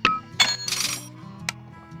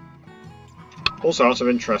 Also, out of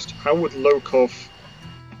interest, how would Lokov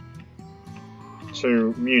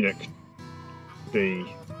to Munich be?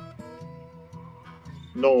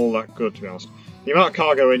 Not all that good, to be honest. The amount of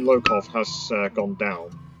cargo in Lokov has gone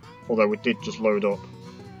down, although we did just load up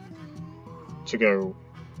to go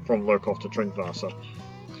from Lokov to Trinkwasser.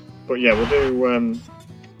 But yeah, we'll do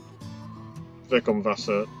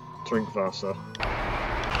Weggumwasser, Trinkwasser.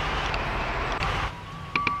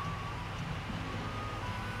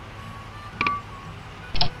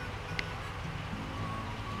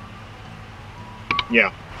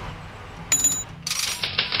 Yeah.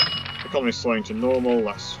 Economy's slowing to normal,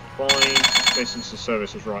 that's fine. Maintenance and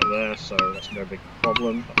service is right there, so that's no big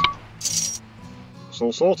problem. It's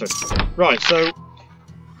all sorted. Right, so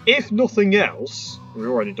if nothing else, we've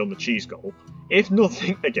already done the cheese goal. If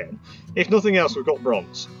nothing else, we've got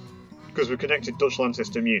bronze because we've connected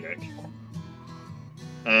Dutchlantis to Munich.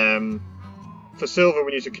 For silver,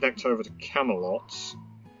 we need to connect over to Camelot.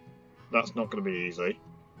 That's not going to be easy.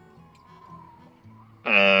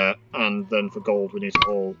 And then for gold, we need to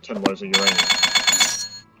haul 10 loads of uranium.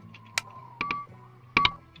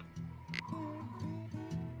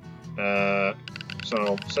 So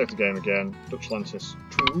I'll save the game again. Dutchlantis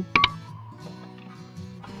 2.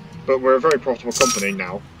 But we're a very profitable company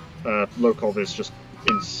now. Lokov is just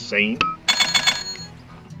insane.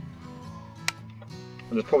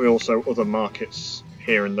 And there's probably also other markets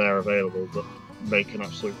here and there available that make an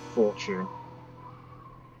absolute fortune.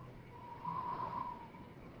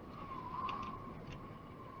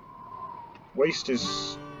 Waste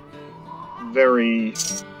is very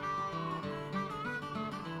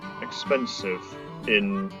expensive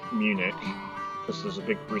in Munich because there's a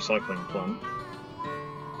big recycling plant.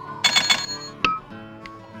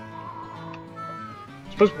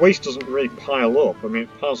 I suppose waste doesn't really pile up. I mean,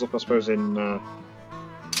 it piles up, I suppose, in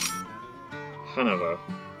Hanover.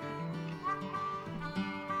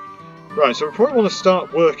 Right, so we probably want to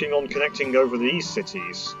start working on connecting over these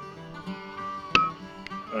cities.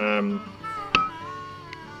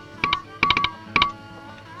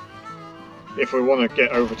 If we want to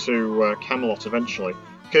get over to Camelot eventually.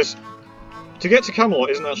 Because to get to Camelot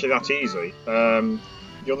isn't actually that easy.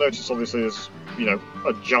 You'll notice, obviously, there's, you know,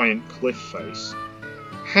 a giant cliff face.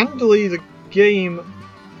 Handily, the game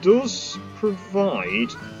does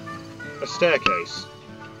provide a staircase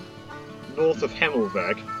north of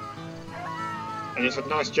Hemmelweg, and it's a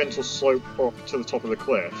nice gentle slope up to the top of the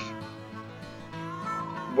cliff,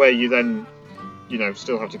 where you then, you know,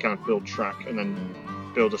 still have to kind of build track and then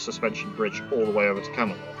build a suspension bridge all the way over to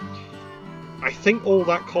Camelot. I think all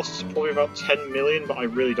that costs probably about 10 million, but I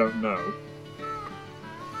really don't know.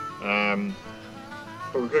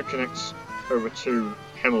 But we could connect over to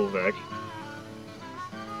Hemmelweg.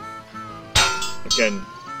 Again,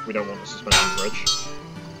 we don't want a suspension bridge.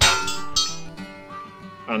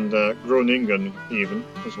 And Groningen even,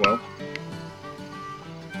 as well.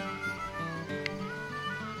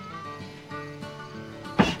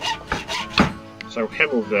 So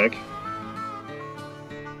Hemmelweg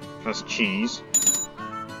has cheese.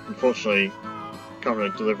 Unfortunately, can't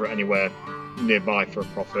really deliver it anywhere nearby for a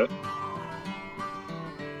profit.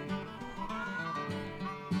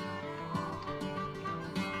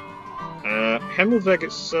 Hemmelweg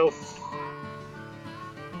itself,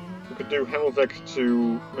 we could do Hemmelweg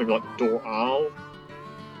to maybe like Doral,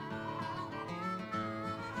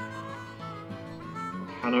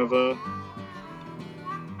 Hanover.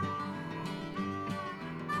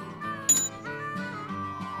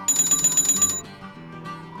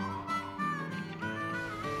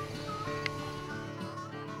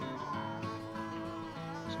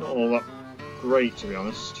 It's not all that great, to be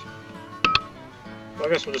honest. I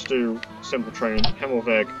guess we'll just do simple train,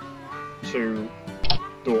 Hemmelweg to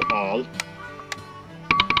Doral.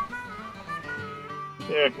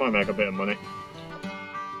 Yeah, might make a bit of money.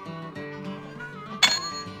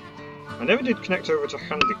 I never did connect over to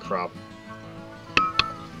Handicrab.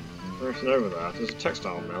 There's anything over there. There's a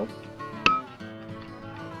textile mill.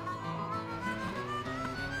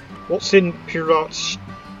 What's in Piratstadje?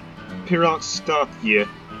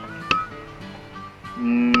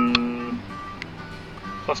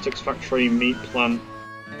 Plastics factory, meat plant.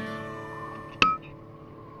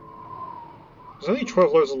 There's only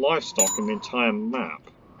 12 loads of livestock in the entire map,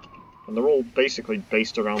 and they're all basically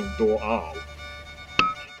based around Doral.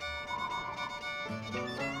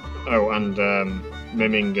 Oh, and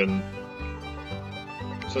Memmingen.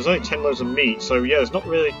 So there's only 10 loads of meat, so yeah, there's not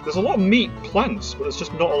really... There's a lot of meat plants, but there's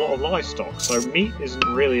just not a lot of livestock, so meat isn't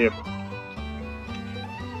really a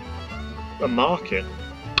market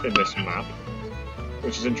in this map,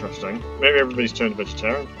 which is interesting. Maybe everybody's turned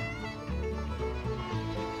vegetarian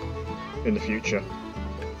in the future.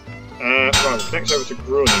 Right, we'll connect over to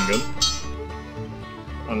Groningen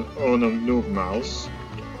and Arnhem Nogmaals.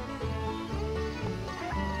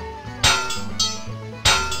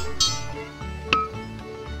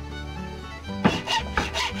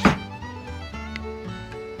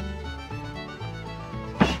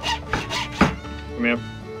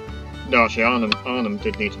 No, actually, Arnhem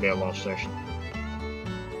did need to be a large station.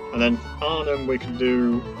 And then Arnhem, we can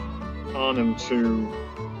do Arnhem to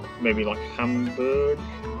maybe like Hamburg.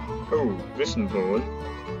 Oh, Wissembourg.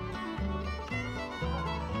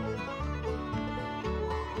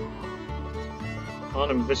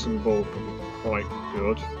 Arnhem Wissembourg could be quite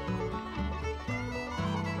good.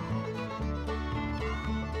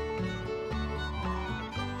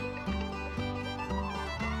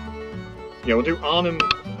 Yeah, we'll do Arnhem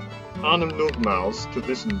Nogmaals to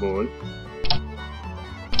Wissembourg.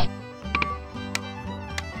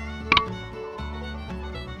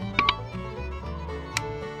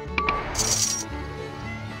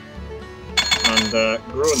 And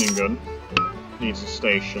Groningen needs a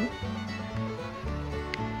station.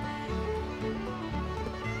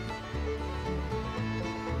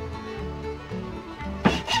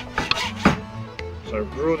 So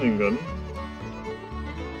Groningen.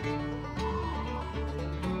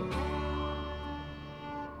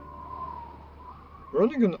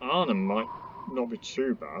 Groningen Arnhem might not be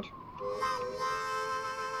too bad.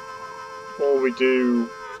 Or we do...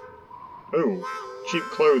 Oh, cheap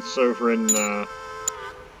clothes over in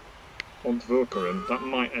Ontwerpen. That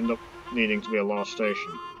might end up needing to be a large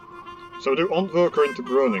station. So we'll do Ontwerpen to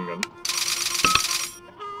Groningen.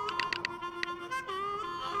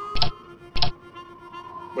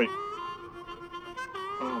 Wait.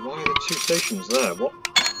 Oh, why are there two stations there? What?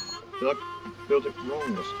 Did I build it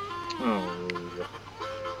wrong? Oh.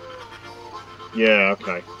 Yeah,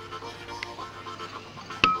 okay.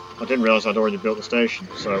 I didn't realise I'd already built the station,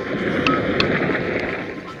 so...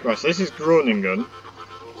 Right, so this is Groningen.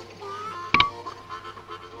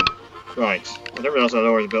 Right, I didn't realise I'd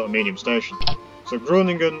already built a medium station. So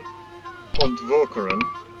Groningen, Ontwerpen.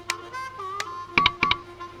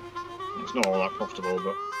 It's not all that profitable,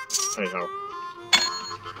 but hey ho.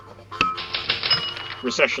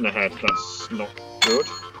 Recession ahead, that's not good.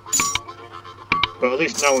 But at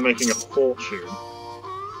least now we're making a fortune.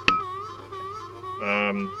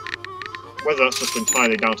 Whether that's just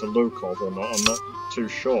entirely down to Lokov or not, I'm not too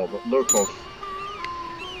sure, but Lokov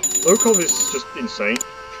is just insane.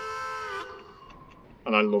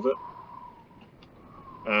 And I love it.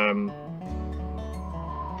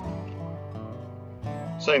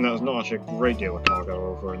 Saying that, there's not actually a great deal of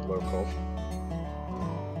cargo over in Lokov.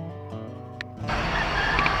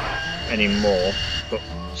 Anymore, but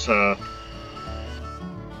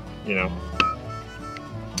you know,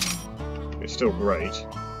 it's still great.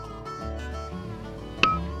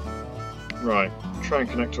 Right, try and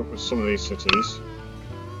connect up with some of these cities.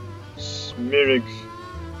 Smirig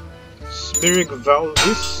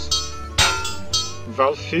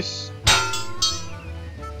Valfis.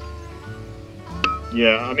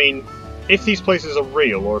 Yeah, I mean, if these places are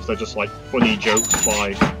real or if they're just like funny jokes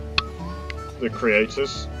by the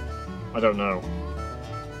creators, I don't know.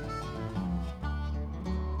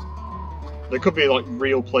 There could be like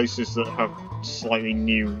real places that have slightly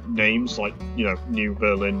new names, like, you know, New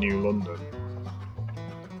Berlin, New London.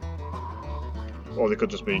 Or they could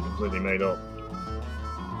just be completely made up.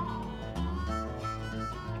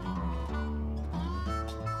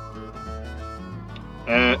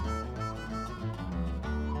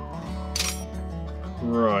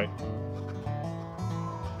 Right.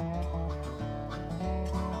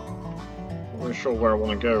 I'm not really sure where I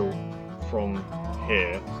want to go from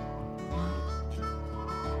here.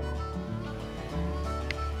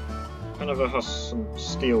 Hanover has some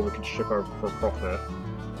steel we can ship over for a profit.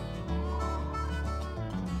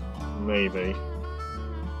 Maybe.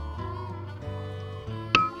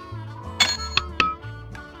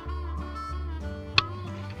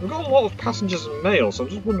 We've got a lot of passengers and mail, so I'm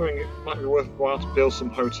just wondering if it might be worthwhile to build some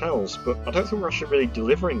hotels, but I don't think we're actually really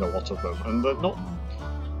delivering a lot of them, and they're not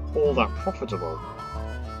all that profitable.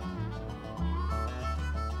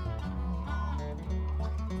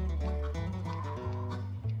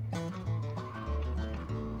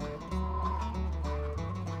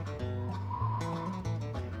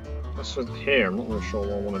 As for here, I'm not really sure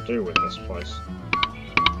what I want to do with this place.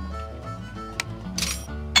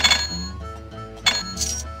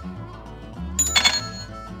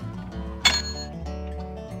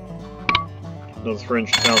 Another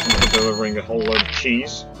 300,000 for delivering a whole load of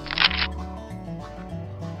cheese.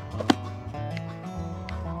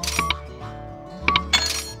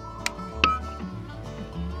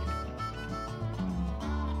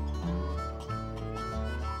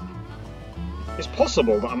 It's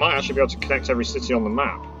possible that I might actually be able to connect every city on the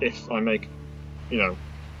map if I make, you know,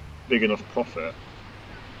 big enough profit.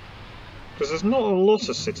 Because there's not a lot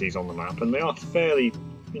of cities on the map, and they are fairly,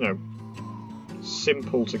 you know,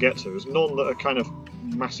 simple to get to. There's none that are kind of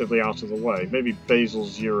massively out of the way. Maybe Basel,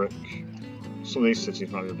 Zurich, some of these cities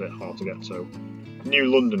might be a bit hard to get to. New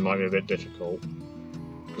London might be a bit difficult,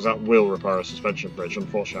 because that will require a suspension bridge.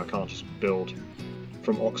 Unfortunately, I can't just build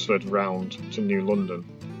from Oxford round to New London.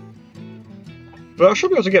 But I should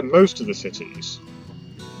be able to get most of the cities.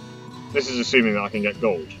 This is assuming that I can get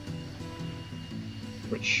gold.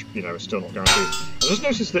 Which, you know, is still not guaranteed. I just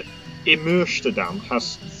noticed that Amsterdam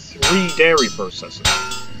has 3 dairy processors.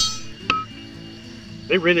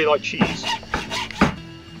 They really like cheese.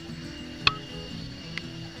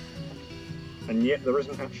 And yet there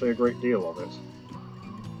isn't actually a great deal of it.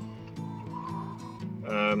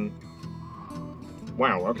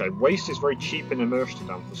 Wow, okay. Waste is very cheap in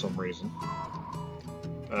Amsterdam for some reason.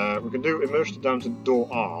 We can do Amsterdam to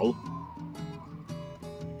Doral.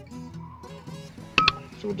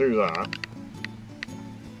 So we'll do that.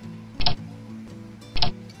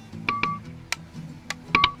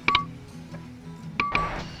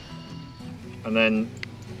 And then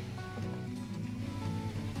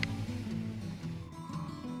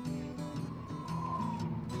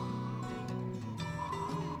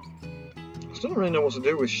I still don't really know what to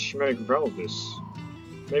do with Schmerig Valvis.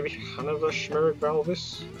 Maybe Hanover Schmerig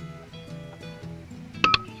Valvis?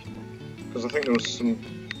 Because I think there was some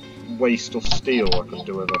waste of steel I could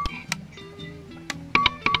do with it.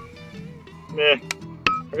 Meh.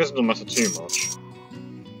 I guess it doesn't matter too much.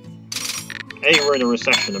 A, we're in a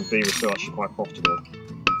recession, and B, we're still actually quite profitable.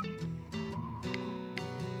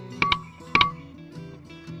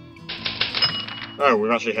 Oh,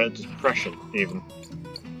 we've actually hit a depression, even.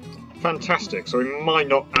 Fantastic, so we might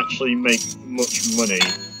not actually make much money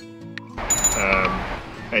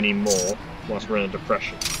anymore whilst we're in a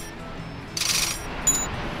depression.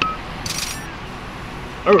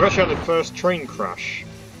 Oh, we've actually had the first train crash.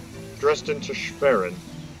 Dresden to Schwerin.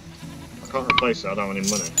 I can't replace it, I don't have any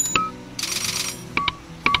money.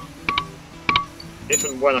 If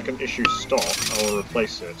and when I can issue stock, I will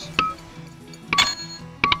replace it.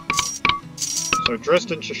 So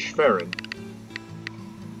Dresden to Schwerin.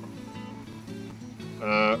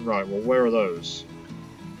 Right, well, where are those?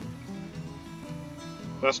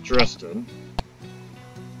 That's Dresden.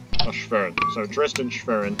 That's Schwerin. So Dresden,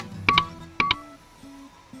 Schwerin.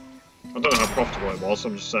 I don't know how profitable it was,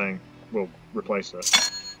 I'm just saying we'll replace it.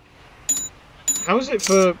 How is it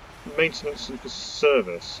for maintenance and for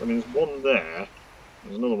service? I mean, there's one there,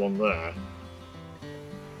 there's another one there.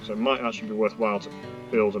 So it might actually be worthwhile to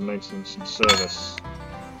build a maintenance and service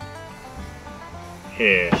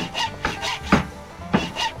here.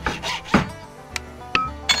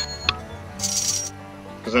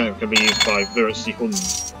 Because then it can be used by Wurzelbach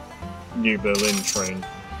Hund New Berlin train,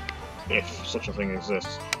 if such a thing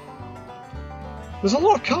exists. There's a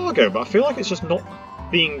lot of cargo, but I feel like it's just not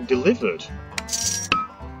being delivered.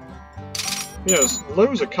 You know, there's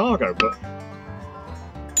loads of cargo, but I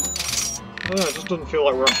don't know, it just doesn't feel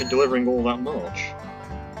like we're actually delivering all that much.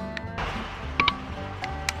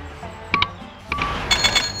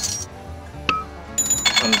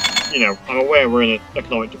 And, you know, I'm aware we're in an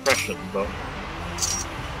economic depression, but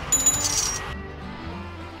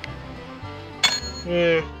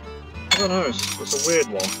yeah, I don't know, it's a weird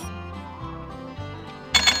one.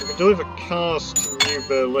 We can deliver cars to New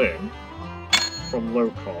Berlin from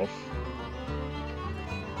Lokov.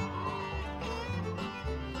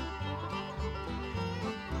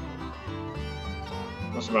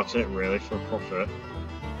 That's about it really for a profit.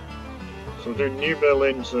 So we'll do New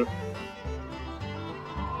Berlin to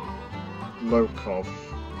Lokov.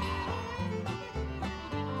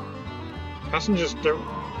 Passengers don't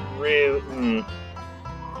really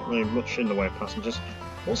much in the way of passengers.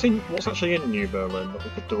 What's actually in New Berlin that we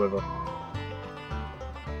could deliver?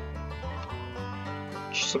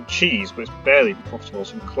 Some cheese, but it's barely profitable.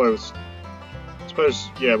 Some clothes. I suppose,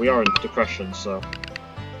 yeah, we are in depression, so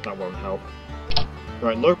that won't help.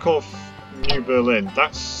 Right, Lokov, New Berlin.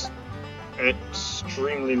 That's an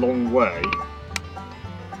extremely long way.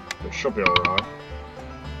 It should be alright.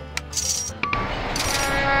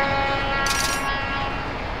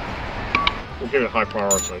 We'll give it high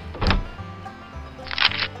priority.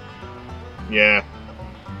 Yeah.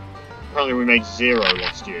 Apparently we made 0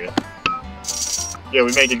 last year. Yeah,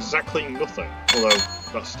 we made exactly nothing, although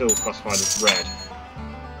that's still classified as red.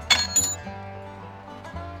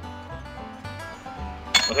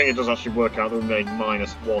 I think it does actually work out that we made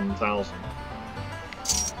minus 1,000.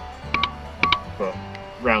 But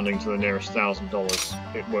rounding to the nearest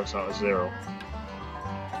 $1,000, it works out as 0.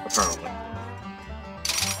 Apparently.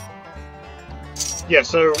 Yeah,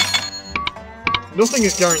 so nothing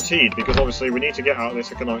is guaranteed because obviously we need to get out of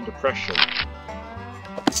this economic depression.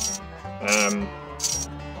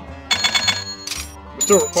 We've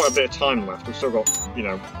still got quite a bit of time left. We've still got, you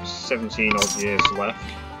know, 17 odd years left.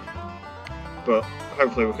 But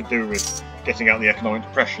hopefully we could do with getting out of the economic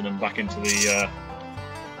depression and back into the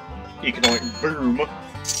economic boom.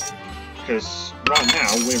 Because right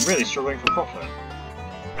now we're really struggling for profit.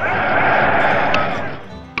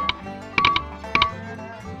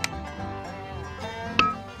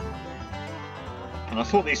 And I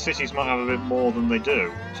thought these cities might have a bit more than they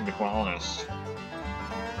do, to be quite honest.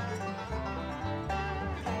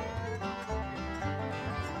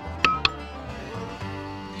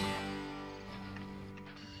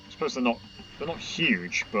 I suppose they're not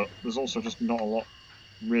huge, but there's also just not a lot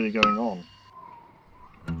really going on.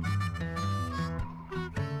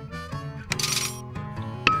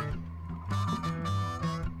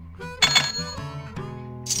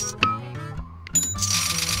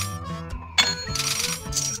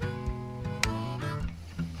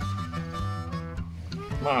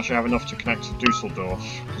 Might actually have enough to connect to Dusseldorf,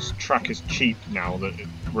 because track is cheap now that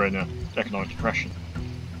we're in an economic depression.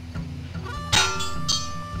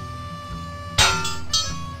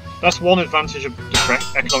 That's one advantage of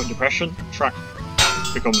economic depression, track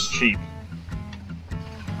becomes cheap.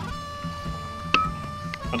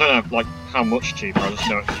 I don't know like how much cheaper, I just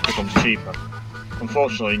know it becomes cheaper.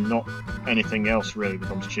 Unfortunately, not anything else really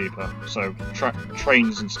becomes cheaper, so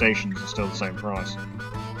trains and stations are still the same price.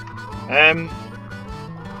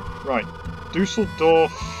 Right,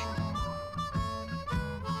 Dusseldorf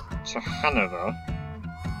to Hanover.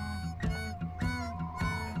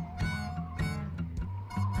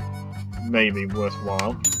 Maybe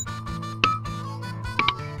worthwhile.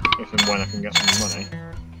 If and when I can get some money.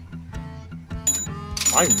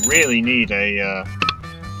 I really need a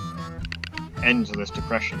end to this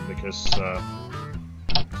depression because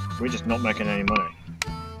we're just not making any money.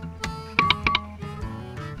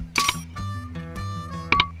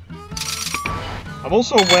 I'm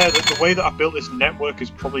also aware that the way that I built this network is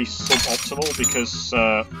probably suboptimal because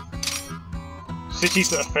cities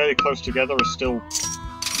that are fairly close together are still,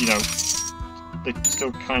 you know, they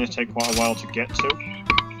still kind of take quite a while to get to.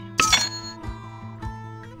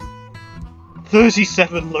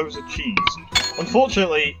 37 loads of cheese.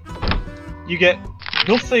 Unfortunately, you get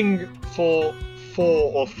nothing for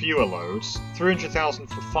 4 or fewer loads, 300,000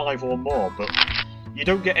 for 5 or more, but you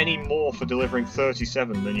don't get any more for delivering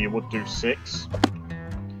 37 than you would do 6.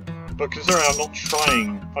 But considering I'm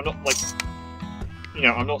not like, you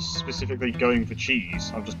know, I'm not specifically going for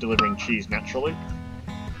cheese, I'm just delivering cheese naturally.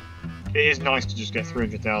 It is nice to just get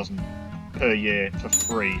 300,000 per year for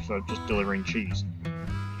free for just delivering cheese.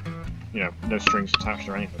 You know, no strings attached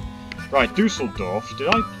or anything. Right, Dusseldorf. Did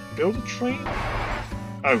I build a train?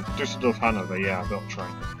 Oh, Dusseldorf Hanover, yeah, I built a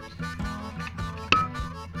train.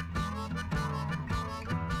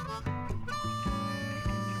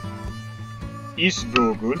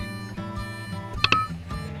 Eastburgul.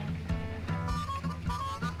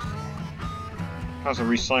 Has a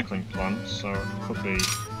recycling plant, so it could be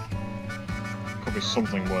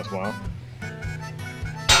something worthwhile.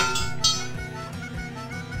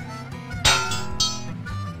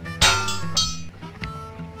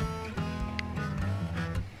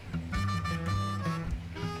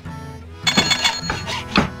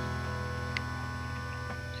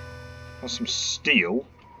 Has some steel.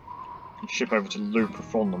 Can ship over to Le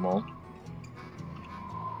Profondément.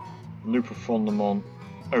 Le Profondément.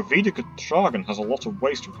 Oh, Wiedergetragen has a lot of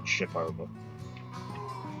waste we could ship over.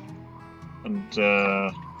 And,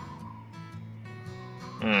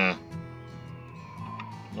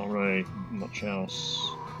 not really much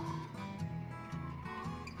else.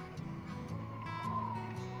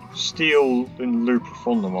 Steel in Le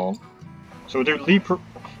Profondément. So we'll do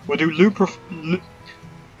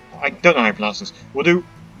I don't know how to pronounce this. We'll do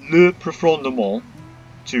Le Profondément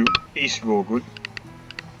to Eastburgul.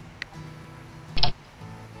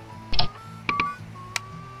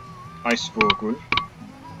 Eastburgul.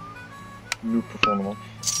 Le Profondément.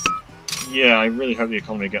 Yeah, I really hope the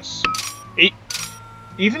economy gets...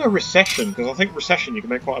 Even a recession, because I think recession you can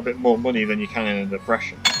make quite a bit more money than you can in a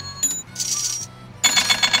depression.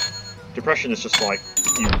 Depression is just like,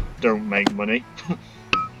 you don't make money.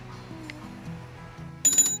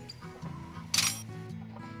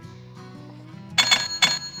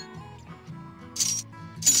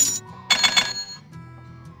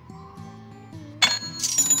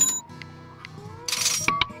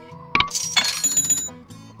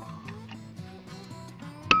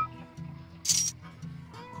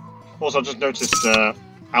 Also, I just noticed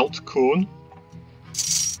Altkorn,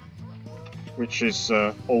 which is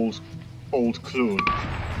old Clun.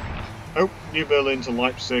 Oh, New Berlin to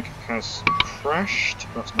Leipzig has crashed.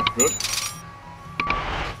 That's not good.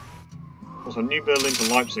 Also, New Berlin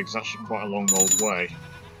to Leipzig is actually quite a long old way.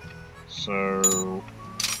 So,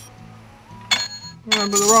 yeah,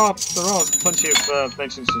 but there are plenty of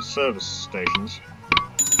maintenance and service stations.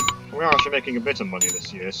 We are actually making a bit of money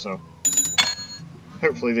this year, so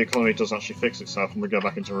hopefully the economy does actually fix itself and we go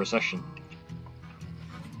back into a recession.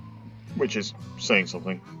 Which is saying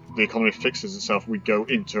something. The economy fixes itself, we go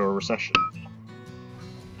into a recession.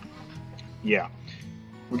 Yeah.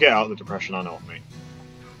 We get out of the depression, I know what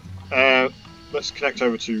I mean. Let's connect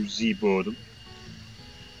over to Zeeburden.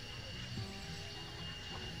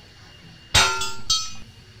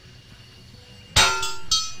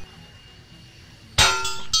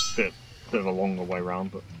 Bit of a longer way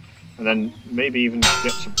round, but... And then maybe even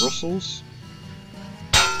get to Brussels.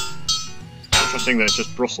 Interesting that it's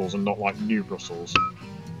just Brussels and not like New Brussels.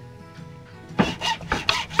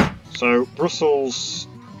 So Brussels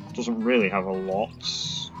doesn't really have a lot,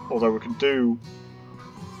 although we could do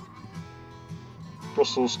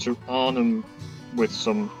Brussels to Arnhem with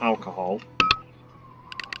some alcohol.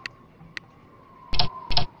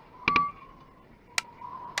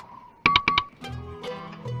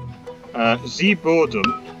 Zeeburden,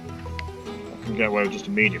 I can get away with just a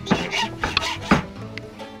medium station.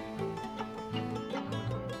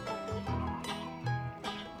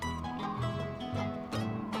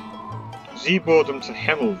 Zeeburden to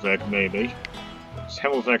Hemmelweg, maybe. Because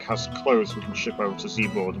Hemmelweg has clothes we can ship over to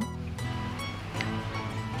Zeeburden.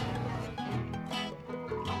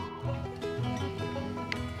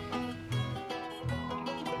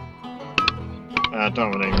 I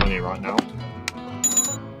don't have any money right now.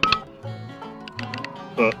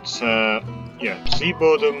 But, yeah,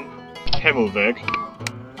 Zeeburden, Hemmelweg.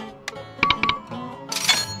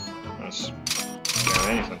 That's, yeah,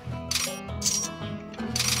 anything.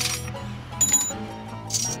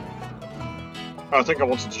 I think I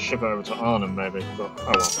wanted to ship it over to Arnhem, maybe, but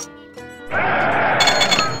oh well.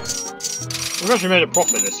 We've actually made a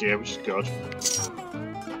profit this year, which is good.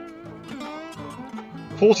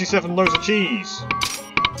 47 loads of cheese!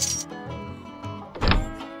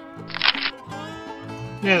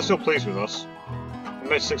 Yeah, they're still pleased with us. We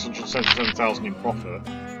made 677,000 in profit.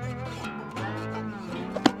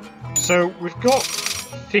 So, we've got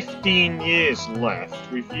 15 years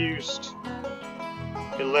left. We've used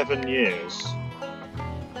 11 years.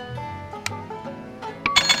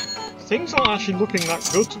 Things aren't actually looking that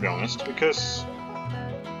good, to be honest, because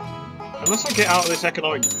unless I get out of this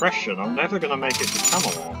economic depression, I'm never going to make it to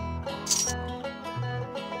Camelot.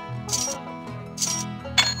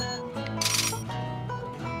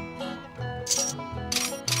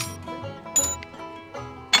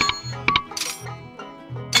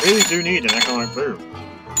 Really do need an economic boom.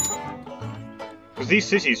 Because these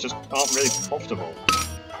cities just aren't really profitable.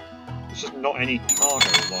 There's just not any cargo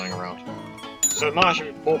lying around. So it might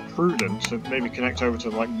actually be more prudent to maybe connect over to,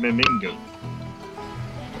 like, Memmingen.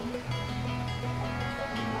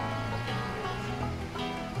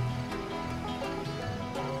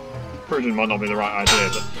 Prudent might not be the right idea,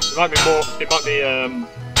 but it might be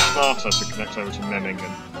smarter to connect over to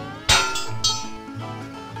Memmingen.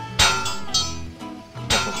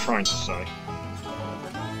 That's what I was trying to say.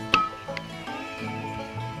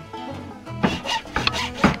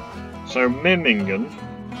 So Memmingen,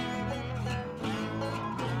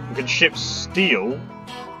 we can ship steel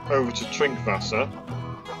over to Trinkwasser.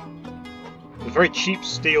 There's very cheap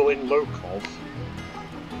steel in Lokov.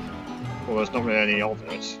 Well, there's not really any of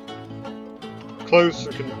it. Clothes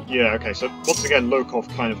we can... yeah, okay, so once again Lokov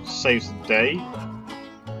kind of saves the day.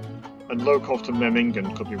 And Lokov to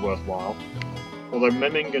Memmingen could be worthwhile. Although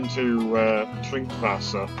Memmingen to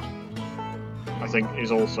Trinkwasser, I think,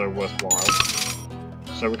 is also worthwhile.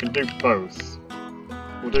 So we can do both.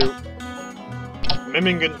 We'll do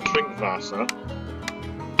Memmingen Trinkwasser,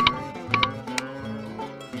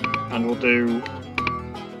 and we'll do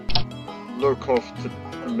Lokov to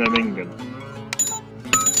Memmingen.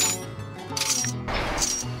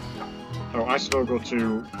 Oh, Eisvogel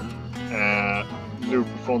to Loop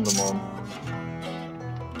Fondemont.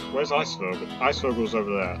 Where's Eisvogel? Eisvogel's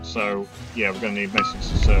over there, so yeah, we're going to need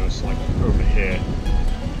maintenance and service like over here.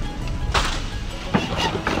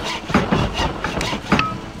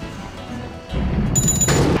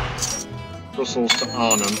 Brussels to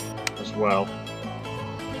Arnhem as well.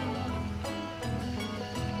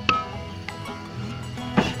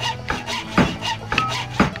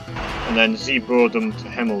 And then Zeeburden to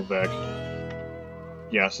Hemmelweg.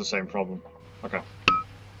 Yeah, it's the same problem. Okay.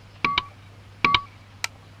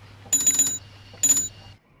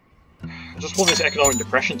 just want this economic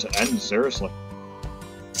depression to end, seriously.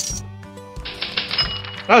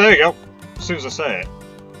 Oh, there you go. As soon as I say it.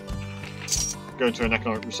 Go into an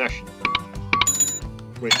economic recession.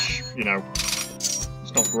 Which, you know,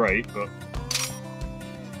 it's not great, but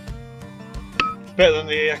better than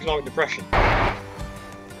the economic depression.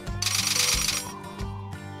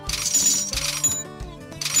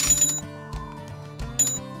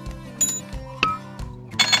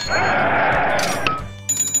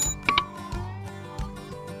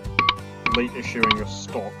 Late issuing of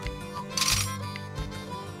stock.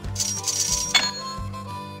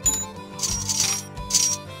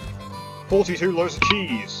 $42 loads of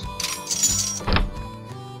cheese.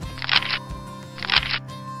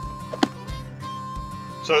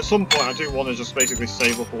 So at some point I do want to just basically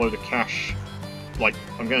save up a load of cash. Like,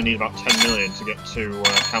 I'm going to need about 10 million to get to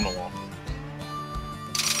Camelot.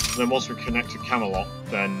 Then once we connect to Camelot,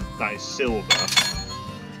 then that is silver.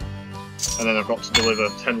 And then I've got to deliver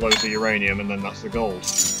 10 loads of uranium, and then that's the gold.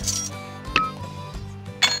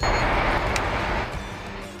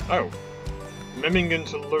 Oh. Memmingen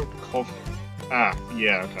to Lokov. Ah,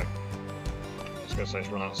 yeah, okay. I was going to say it's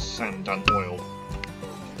run out of sand and oil.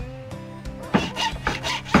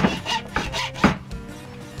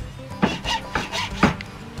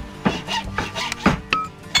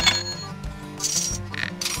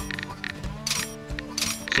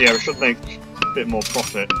 So yeah, we should make a bit more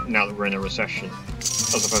profit now that we're in a recession,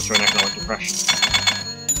 as opposed to an economic depression.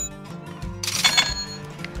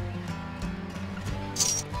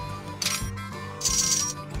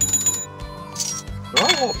 There are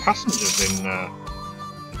a lot of passengers in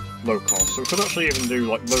low cost, so we could actually even do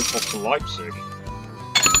like low cost to Leipzig.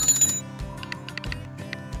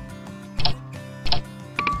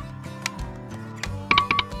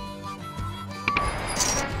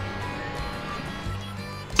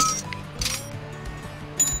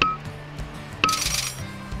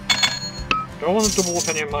 Do I want to double up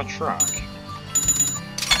any of my track?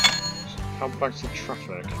 How bad's the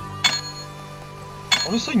traffic?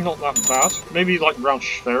 Honestly, not that bad. Maybe like around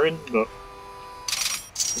Schwerin, but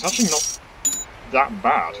it's actually not that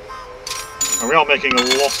bad. And we are making a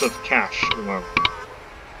lot of cash at the moment.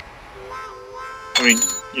 I mean,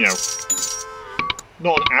 you know,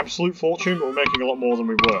 not an absolute fortune, but we're making a lot more than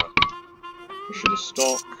we were. We should have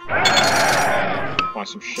stock. Buy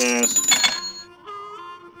some shares.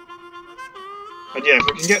 And yeah, if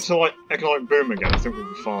we can get to like economic boom again, I think we'll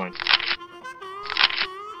be fine.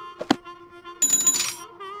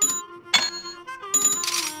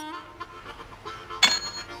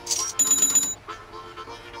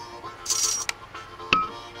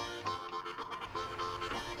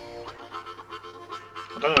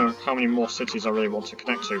 I don't know how many more cities I really want to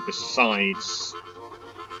connect to besides,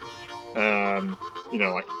 you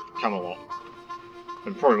know, like Camelot.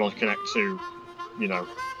 And probably want to connect to, you know,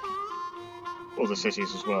 other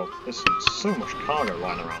cities as well. There's so much cargo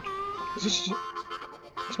lying around. Is this just,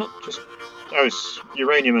 it's not just... Oh, it's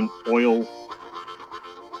uranium and oil.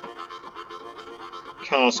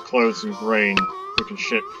 Cars, clothes and grain we can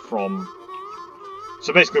ship from...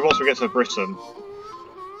 So basically once we get to Britain,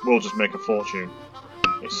 we'll just make a fortune,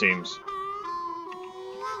 it seems.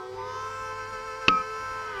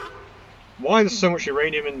 Why there's so much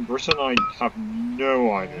uranium in Britain, I have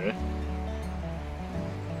no idea.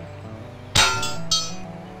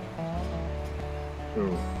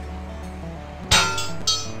 Ooh.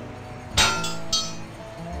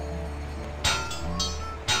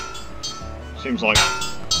 Seems like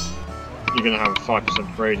you're going to have a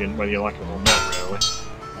 5% gradient whether you like it or not, really.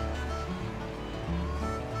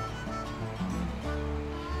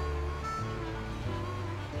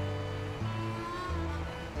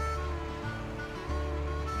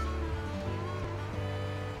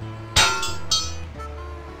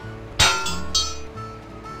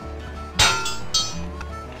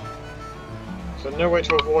 So no way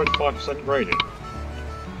to avoid 5% gradient.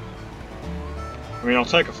 I mean, I'll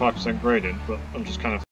take a 5% gradient, but I'm just kind of